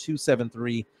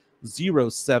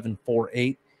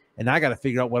 210-273-0748. And I got to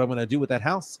figure out what I'm going to do with that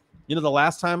house. You know, the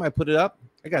last time I put it up,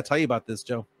 I got to tell you about this,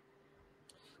 Joe.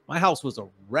 My house was a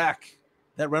wreck.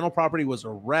 That rental property was a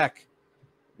wreck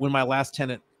when my last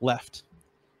tenant left.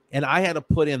 And I had to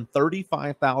put in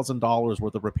 $35,000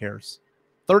 worth of repairs.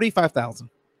 $35,000.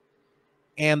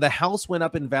 And the house went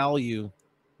up in value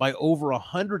by over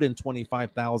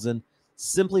 $125,000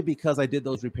 simply because I did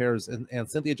those repairs. And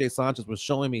Cynthia J. Sanchez was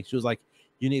showing me, she was like,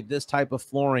 you need this type of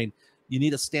flooring. You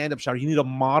need a stand-up shower. You need to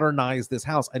modernize this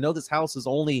house. I know this house is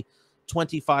only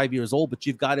 25 years old, but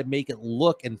you've got to make it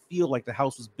look and feel like the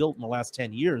house was built in the last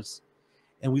 10 years.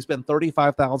 And we spent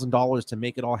 $35,000 to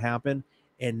make it all happen.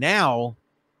 And now,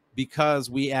 because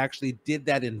we actually did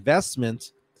that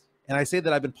investment, and I say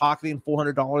that I've been pocketing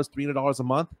 $400, $300 a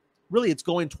month, really it's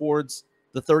going towards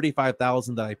the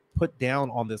 $35,000 that I put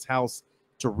down on this house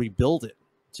to rebuild it.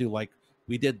 To like,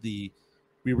 we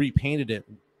repainted it,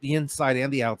 the inside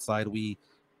and the outside. We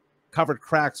covered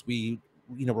cracks. We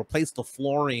replaced the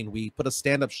flooring. We put a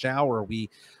stand-up shower. We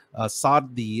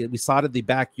sodded the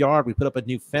backyard. We put up a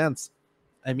new fence.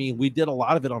 I mean, we did a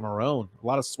lot of it on our own, a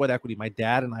lot of sweat equity. My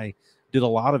dad and I did a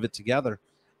lot of it together.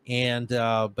 And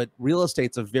but real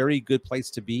estate's a very good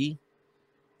place to be.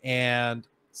 And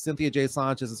Cynthia J.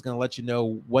 Sanchez is going to let you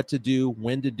know what to do,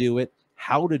 when to do it,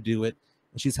 how to do it.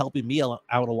 And she's helping me out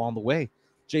along the way.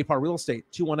 JPAR Real Estate,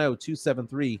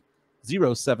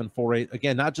 210-273-0748.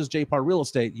 Again, not just JPAR Real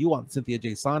Estate. You want Cynthia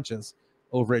J. Sanchez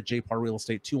over at JPAR Real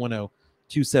Estate,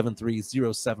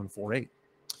 210-273-0748.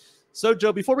 So,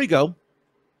 Joe, before we go,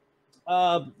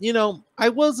 I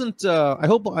wasn't, I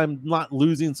hope I'm not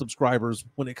losing subscribers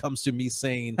when it comes to me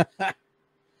saying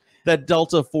that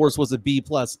Delta Force was a B+.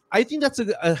 I think that's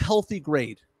a healthy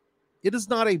grade. It is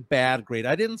not a bad grade.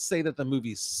 I didn't say that the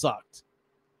movie sucked.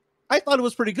 I thought it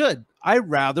was pretty good. I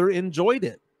rather enjoyed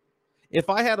it. If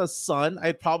I had a son,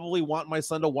 I'd probably want my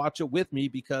son to watch it with me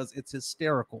because it's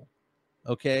hysterical.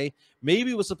 Okay?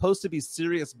 Maybe it was supposed to be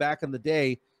serious back in the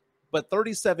day, but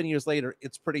 37 years later,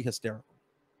 it's pretty hysterical.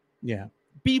 Yeah.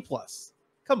 B+.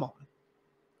 Come on.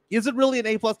 Is it really an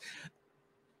A+?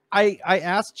 I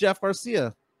asked Jeff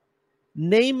Garcia,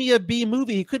 name me a B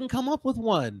movie. He couldn't come up with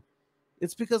one.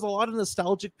 It's because a lot of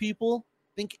nostalgic people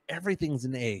think everything's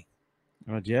an A.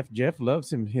 Well, Jeff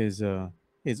loves his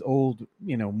old,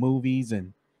 movies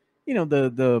and,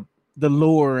 the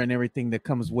lore and everything that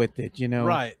comes with it,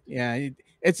 Right. Yeah,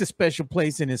 it's a special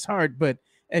place in his heart. But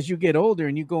as you get older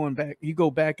and you go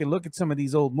back and look at some of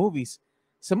these old movies,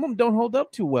 some of them don't hold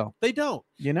up too well. They don't.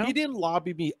 He didn't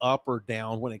lobby me up or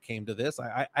down when it came to this.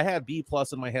 I had B+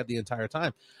 in my head the entire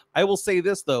time. I will say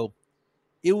this, though.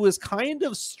 It was kind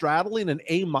of straddling an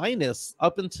A-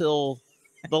 up until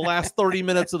the last 30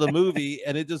 minutes of the movie,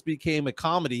 and it just became a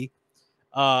comedy.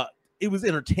 It was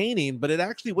entertaining, but it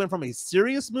actually went from a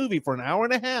serious movie for an hour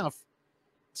and a half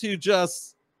to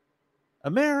just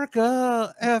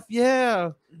America, F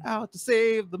yeah, out to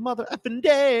save the mother effing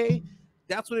day.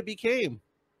 That's what it became.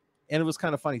 And it was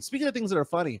kind of funny. Speaking of things that are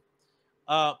funny,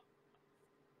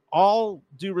 all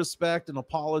due respect and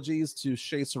apologies to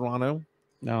Shea Serrano.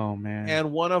 Oh, man.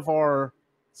 And one of our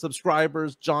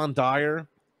subscribers, John Dyer.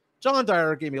 John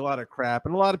Dyer gave me a lot of crap,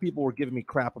 and a lot of people were giving me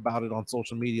crap about it on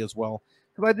social media as well,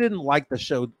 because I didn't like the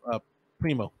show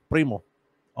Primo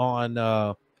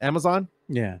on Amazon.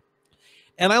 Yeah.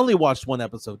 And I only watched one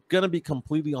episode. Gonna be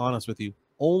completely honest with you.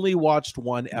 Only watched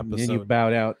one episode. And you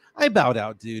bowed out. I bowed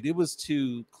out, dude. It was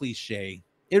too cliche.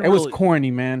 It was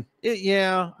corny, man.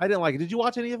 Yeah, I didn't like it. Did you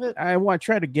watch any of it? I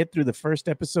tried to get through the first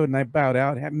episode and I bowed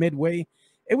out midway.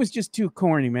 It was just too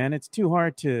corny, man. It's too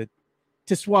hard to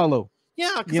swallow.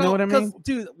 Yeah, you know what I mean?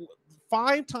 Dude,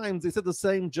 5 times they said the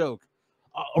same joke.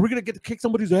 Are we going to get to kick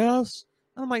somebody's ass?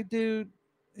 And I'm like, dude,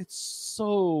 it's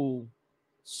so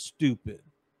stupid,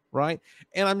 right?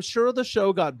 And I'm sure the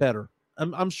show got better.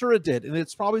 I'm sure it did. And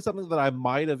it's probably something that I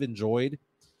might have enjoyed.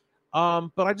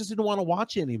 But I just didn't want to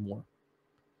watch it anymore.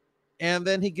 And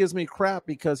then he gives me crap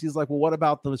because he's like, well, what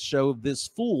about the show This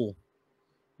Fool,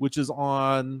 which is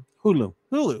on Hulu.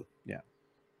 Hulu? Yeah.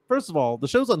 First of all, the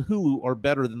shows on Hulu are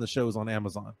better than the shows on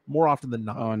Amazon, more often than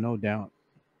not. Oh, no doubt.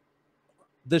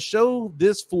 The show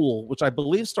This Fool, which I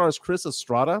believe stars Chris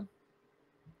Estrada,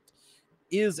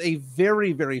 is a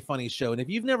very, very funny show. And if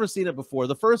you've never seen it before,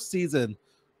 the first season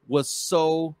was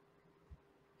so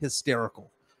hysterical.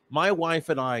 My wife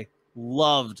and I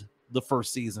loved the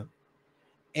first season.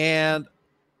 And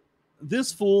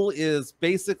This Fool is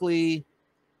basically,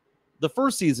 the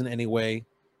first season anyway,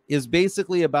 is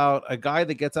basically about a guy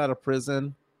that gets out of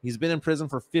prison. He's been in prison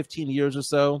for 15 years or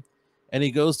so. And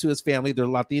he goes to his family. They're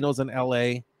Latinos in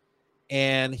LA.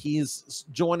 And he's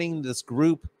joining this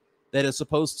group that is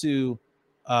supposed to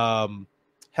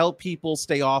help people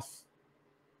stay off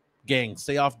gangs,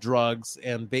 stay off drugs,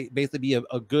 and basically be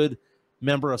a good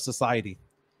member of society.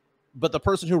 But the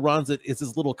person who runs it is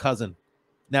his little cousin.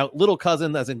 Now, little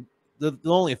cousin, as in they're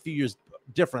only a few years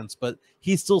difference, but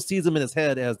he still sees him in his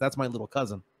head as that's my little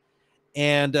cousin.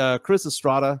 And Chris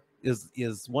Estrada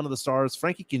is one of the stars.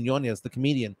 Frankie Quinones, the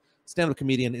comedian, stand-up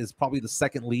comedian, is probably the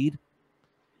second lead.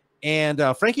 And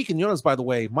Frankie Quinones, by the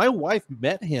way, my wife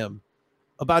met him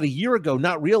about a year ago,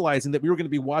 not realizing that we were going to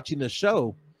be watching this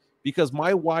show because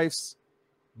my wife's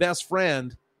best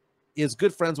friend is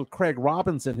good friends with Craig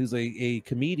Robinson, who's a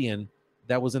comedian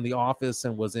that was in The Office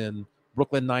and was in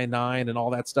Brooklyn Nine-Nine and all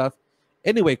that stuff.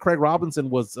 Anyway, Craig Robinson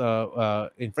was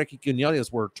and Frankie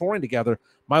Quinones were touring together.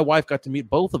 My wife got to meet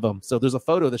both of them. So there's a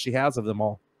photo that she has of them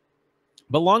all.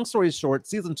 But long story short,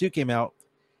 season 2 came out.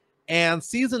 And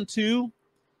season 2,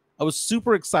 I was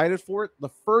super excited for it. The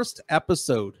first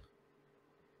episode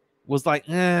was like,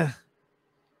 and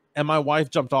my wife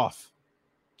jumped off.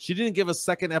 She didn't give a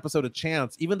second episode a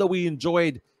chance, even though we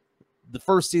enjoyed the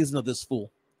first season of This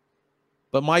Fool.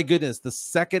 But my goodness, the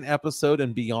second episode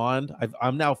and beyond,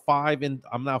 I'm now 5 in.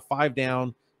 I'm now 5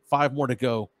 down, 5 more to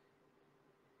go.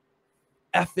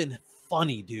 Effing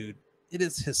funny, dude. It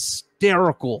is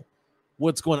hysterical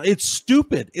what's going on. It's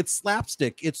stupid. It's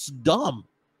slapstick. It's dumb.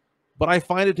 But I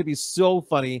find it to be so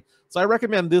funny. So I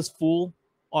recommend This Fool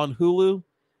on Hulu.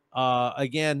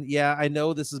 Again, yeah, I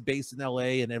know this is based in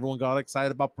LA and everyone got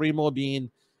excited about Primo being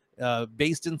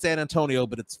based in San Antonio,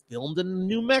 but it's filmed in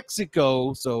New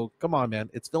Mexico. So come on, man.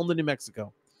 It's filmed in New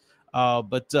Mexico.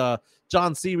 But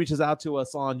John C. reaches out to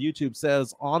us on YouTube,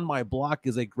 says, On My Block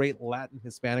is a great Latin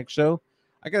Hispanic show.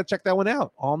 I got to check that one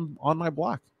out. On My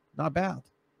Block. Not bad.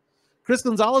 Chris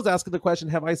Gonzalez asking the question,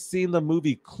 have I seen the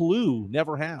movie Clue?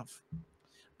 Never have.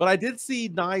 But I did see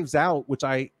Knives Out, which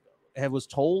I was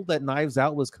told that Knives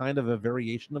Out was kind of a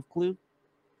variation of Clue.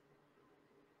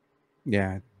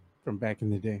 Yeah, from back in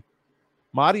the day.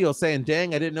 Mario saying,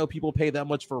 dang, I didn't know people pay that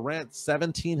much for rent.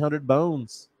 1,700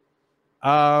 bones.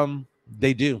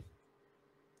 They do.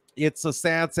 It's a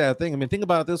sad, sad thing. I mean, think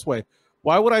about it this way.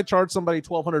 Why would I charge somebody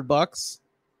 $1,200,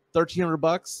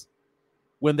 $1,300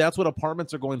 when that's what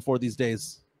apartments are going for these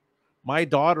days? My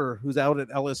daughter, who's out at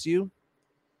LSU,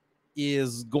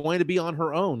 is going to be on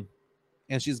her own,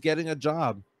 and she's getting a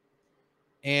job,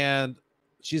 and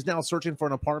she's now searching for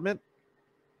an apartment.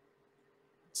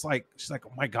 It's like, she's like,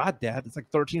 oh my God, Dad, it's like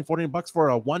 $13, $14 for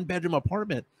a 1-bedroom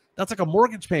apartment. That's like a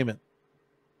mortgage payment.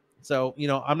 So,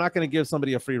 I'm not going to give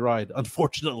somebody a free ride,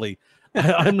 unfortunately.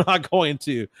 I'm not going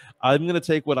to. I'm going to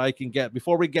take what I can get.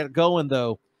 Before we get going,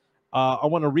 though, I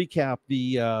want to recap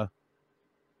the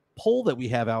poll that we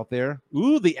have out there.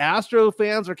 Ooh, the Astro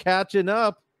fans are catching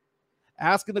up.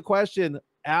 Asking the question,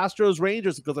 Astros,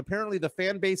 Rangers, because apparently the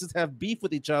fan bases have beef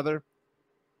with each other.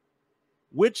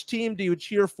 Which team do you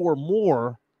cheer for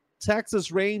more,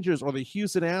 Texas Rangers or the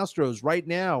Houston Astros? Right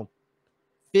now,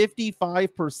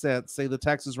 55% say the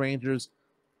Texas Rangers,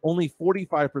 only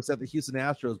 45% the Houston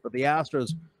Astros, but the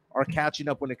Astros are catching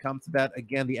up when it comes to that.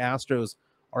 Again, the Astros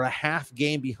are a half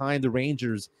game behind the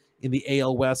Rangers in the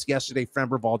AL West. Yesterday,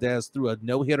 Framber Valdez threw a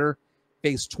no-hitter,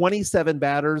 faced 27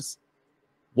 batters,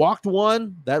 walked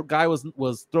one. That guy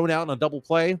was thrown out in a double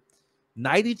play.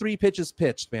 93 pitches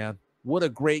pitched, man. What a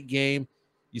great game.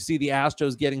 You see the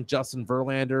Astros getting Justin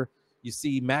Verlander. You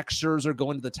see Max Scherzer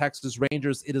going to the Texas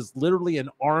Rangers. It is literally an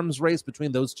arms race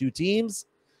between those two teams.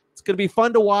 It's going to be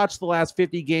fun to watch the last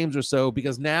 50 games or so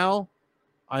because now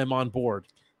I'm on board.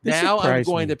 Now I'm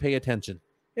going to pay attention.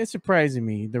 It's surprising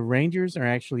me. The Rangers are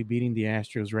actually beating the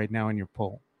Astros right now in your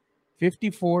poll.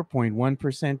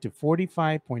 54.1% to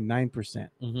 45.9%.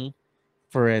 Mm-hmm.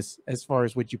 For as far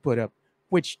as what you put up.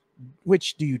 Which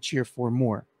do you cheer for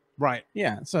more? Right.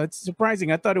 Yeah, so it's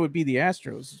surprising. I thought it would be the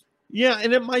Astros. Yeah,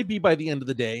 and it might be by the end of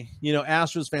the day.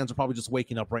 Astros fans are probably just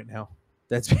waking up right now.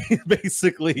 That's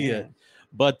basically it.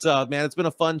 But man, it's been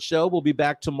a fun show. We'll be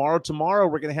back tomorrow. Tomorrow,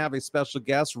 we're going to have a special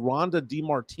guest, Rhonda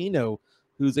DiMartino,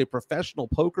 who's a professional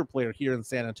poker player here in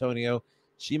San Antonio.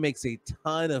 She makes a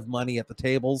ton of money at the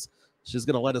tables. She's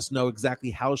going to let us know exactly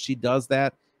how she does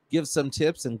that, give some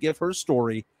tips, and give her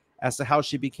story as to how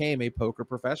she became a poker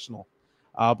professional.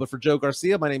 But for Joe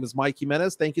Garcia, my name is Mike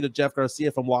Jimenez. Thank you to Jeff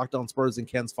Garcia from Locked On Spurs and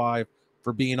Ken's 5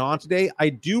 for being on today. I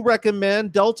do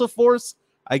recommend Delta Force.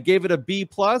 I gave it a B+.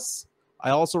 I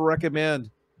also recommend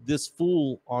This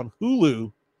Fool on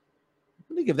Hulu.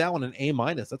 Let me give that one an A-.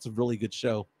 That's a really good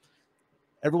show.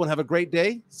 Everyone have a great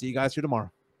day. See you guys here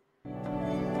tomorrow.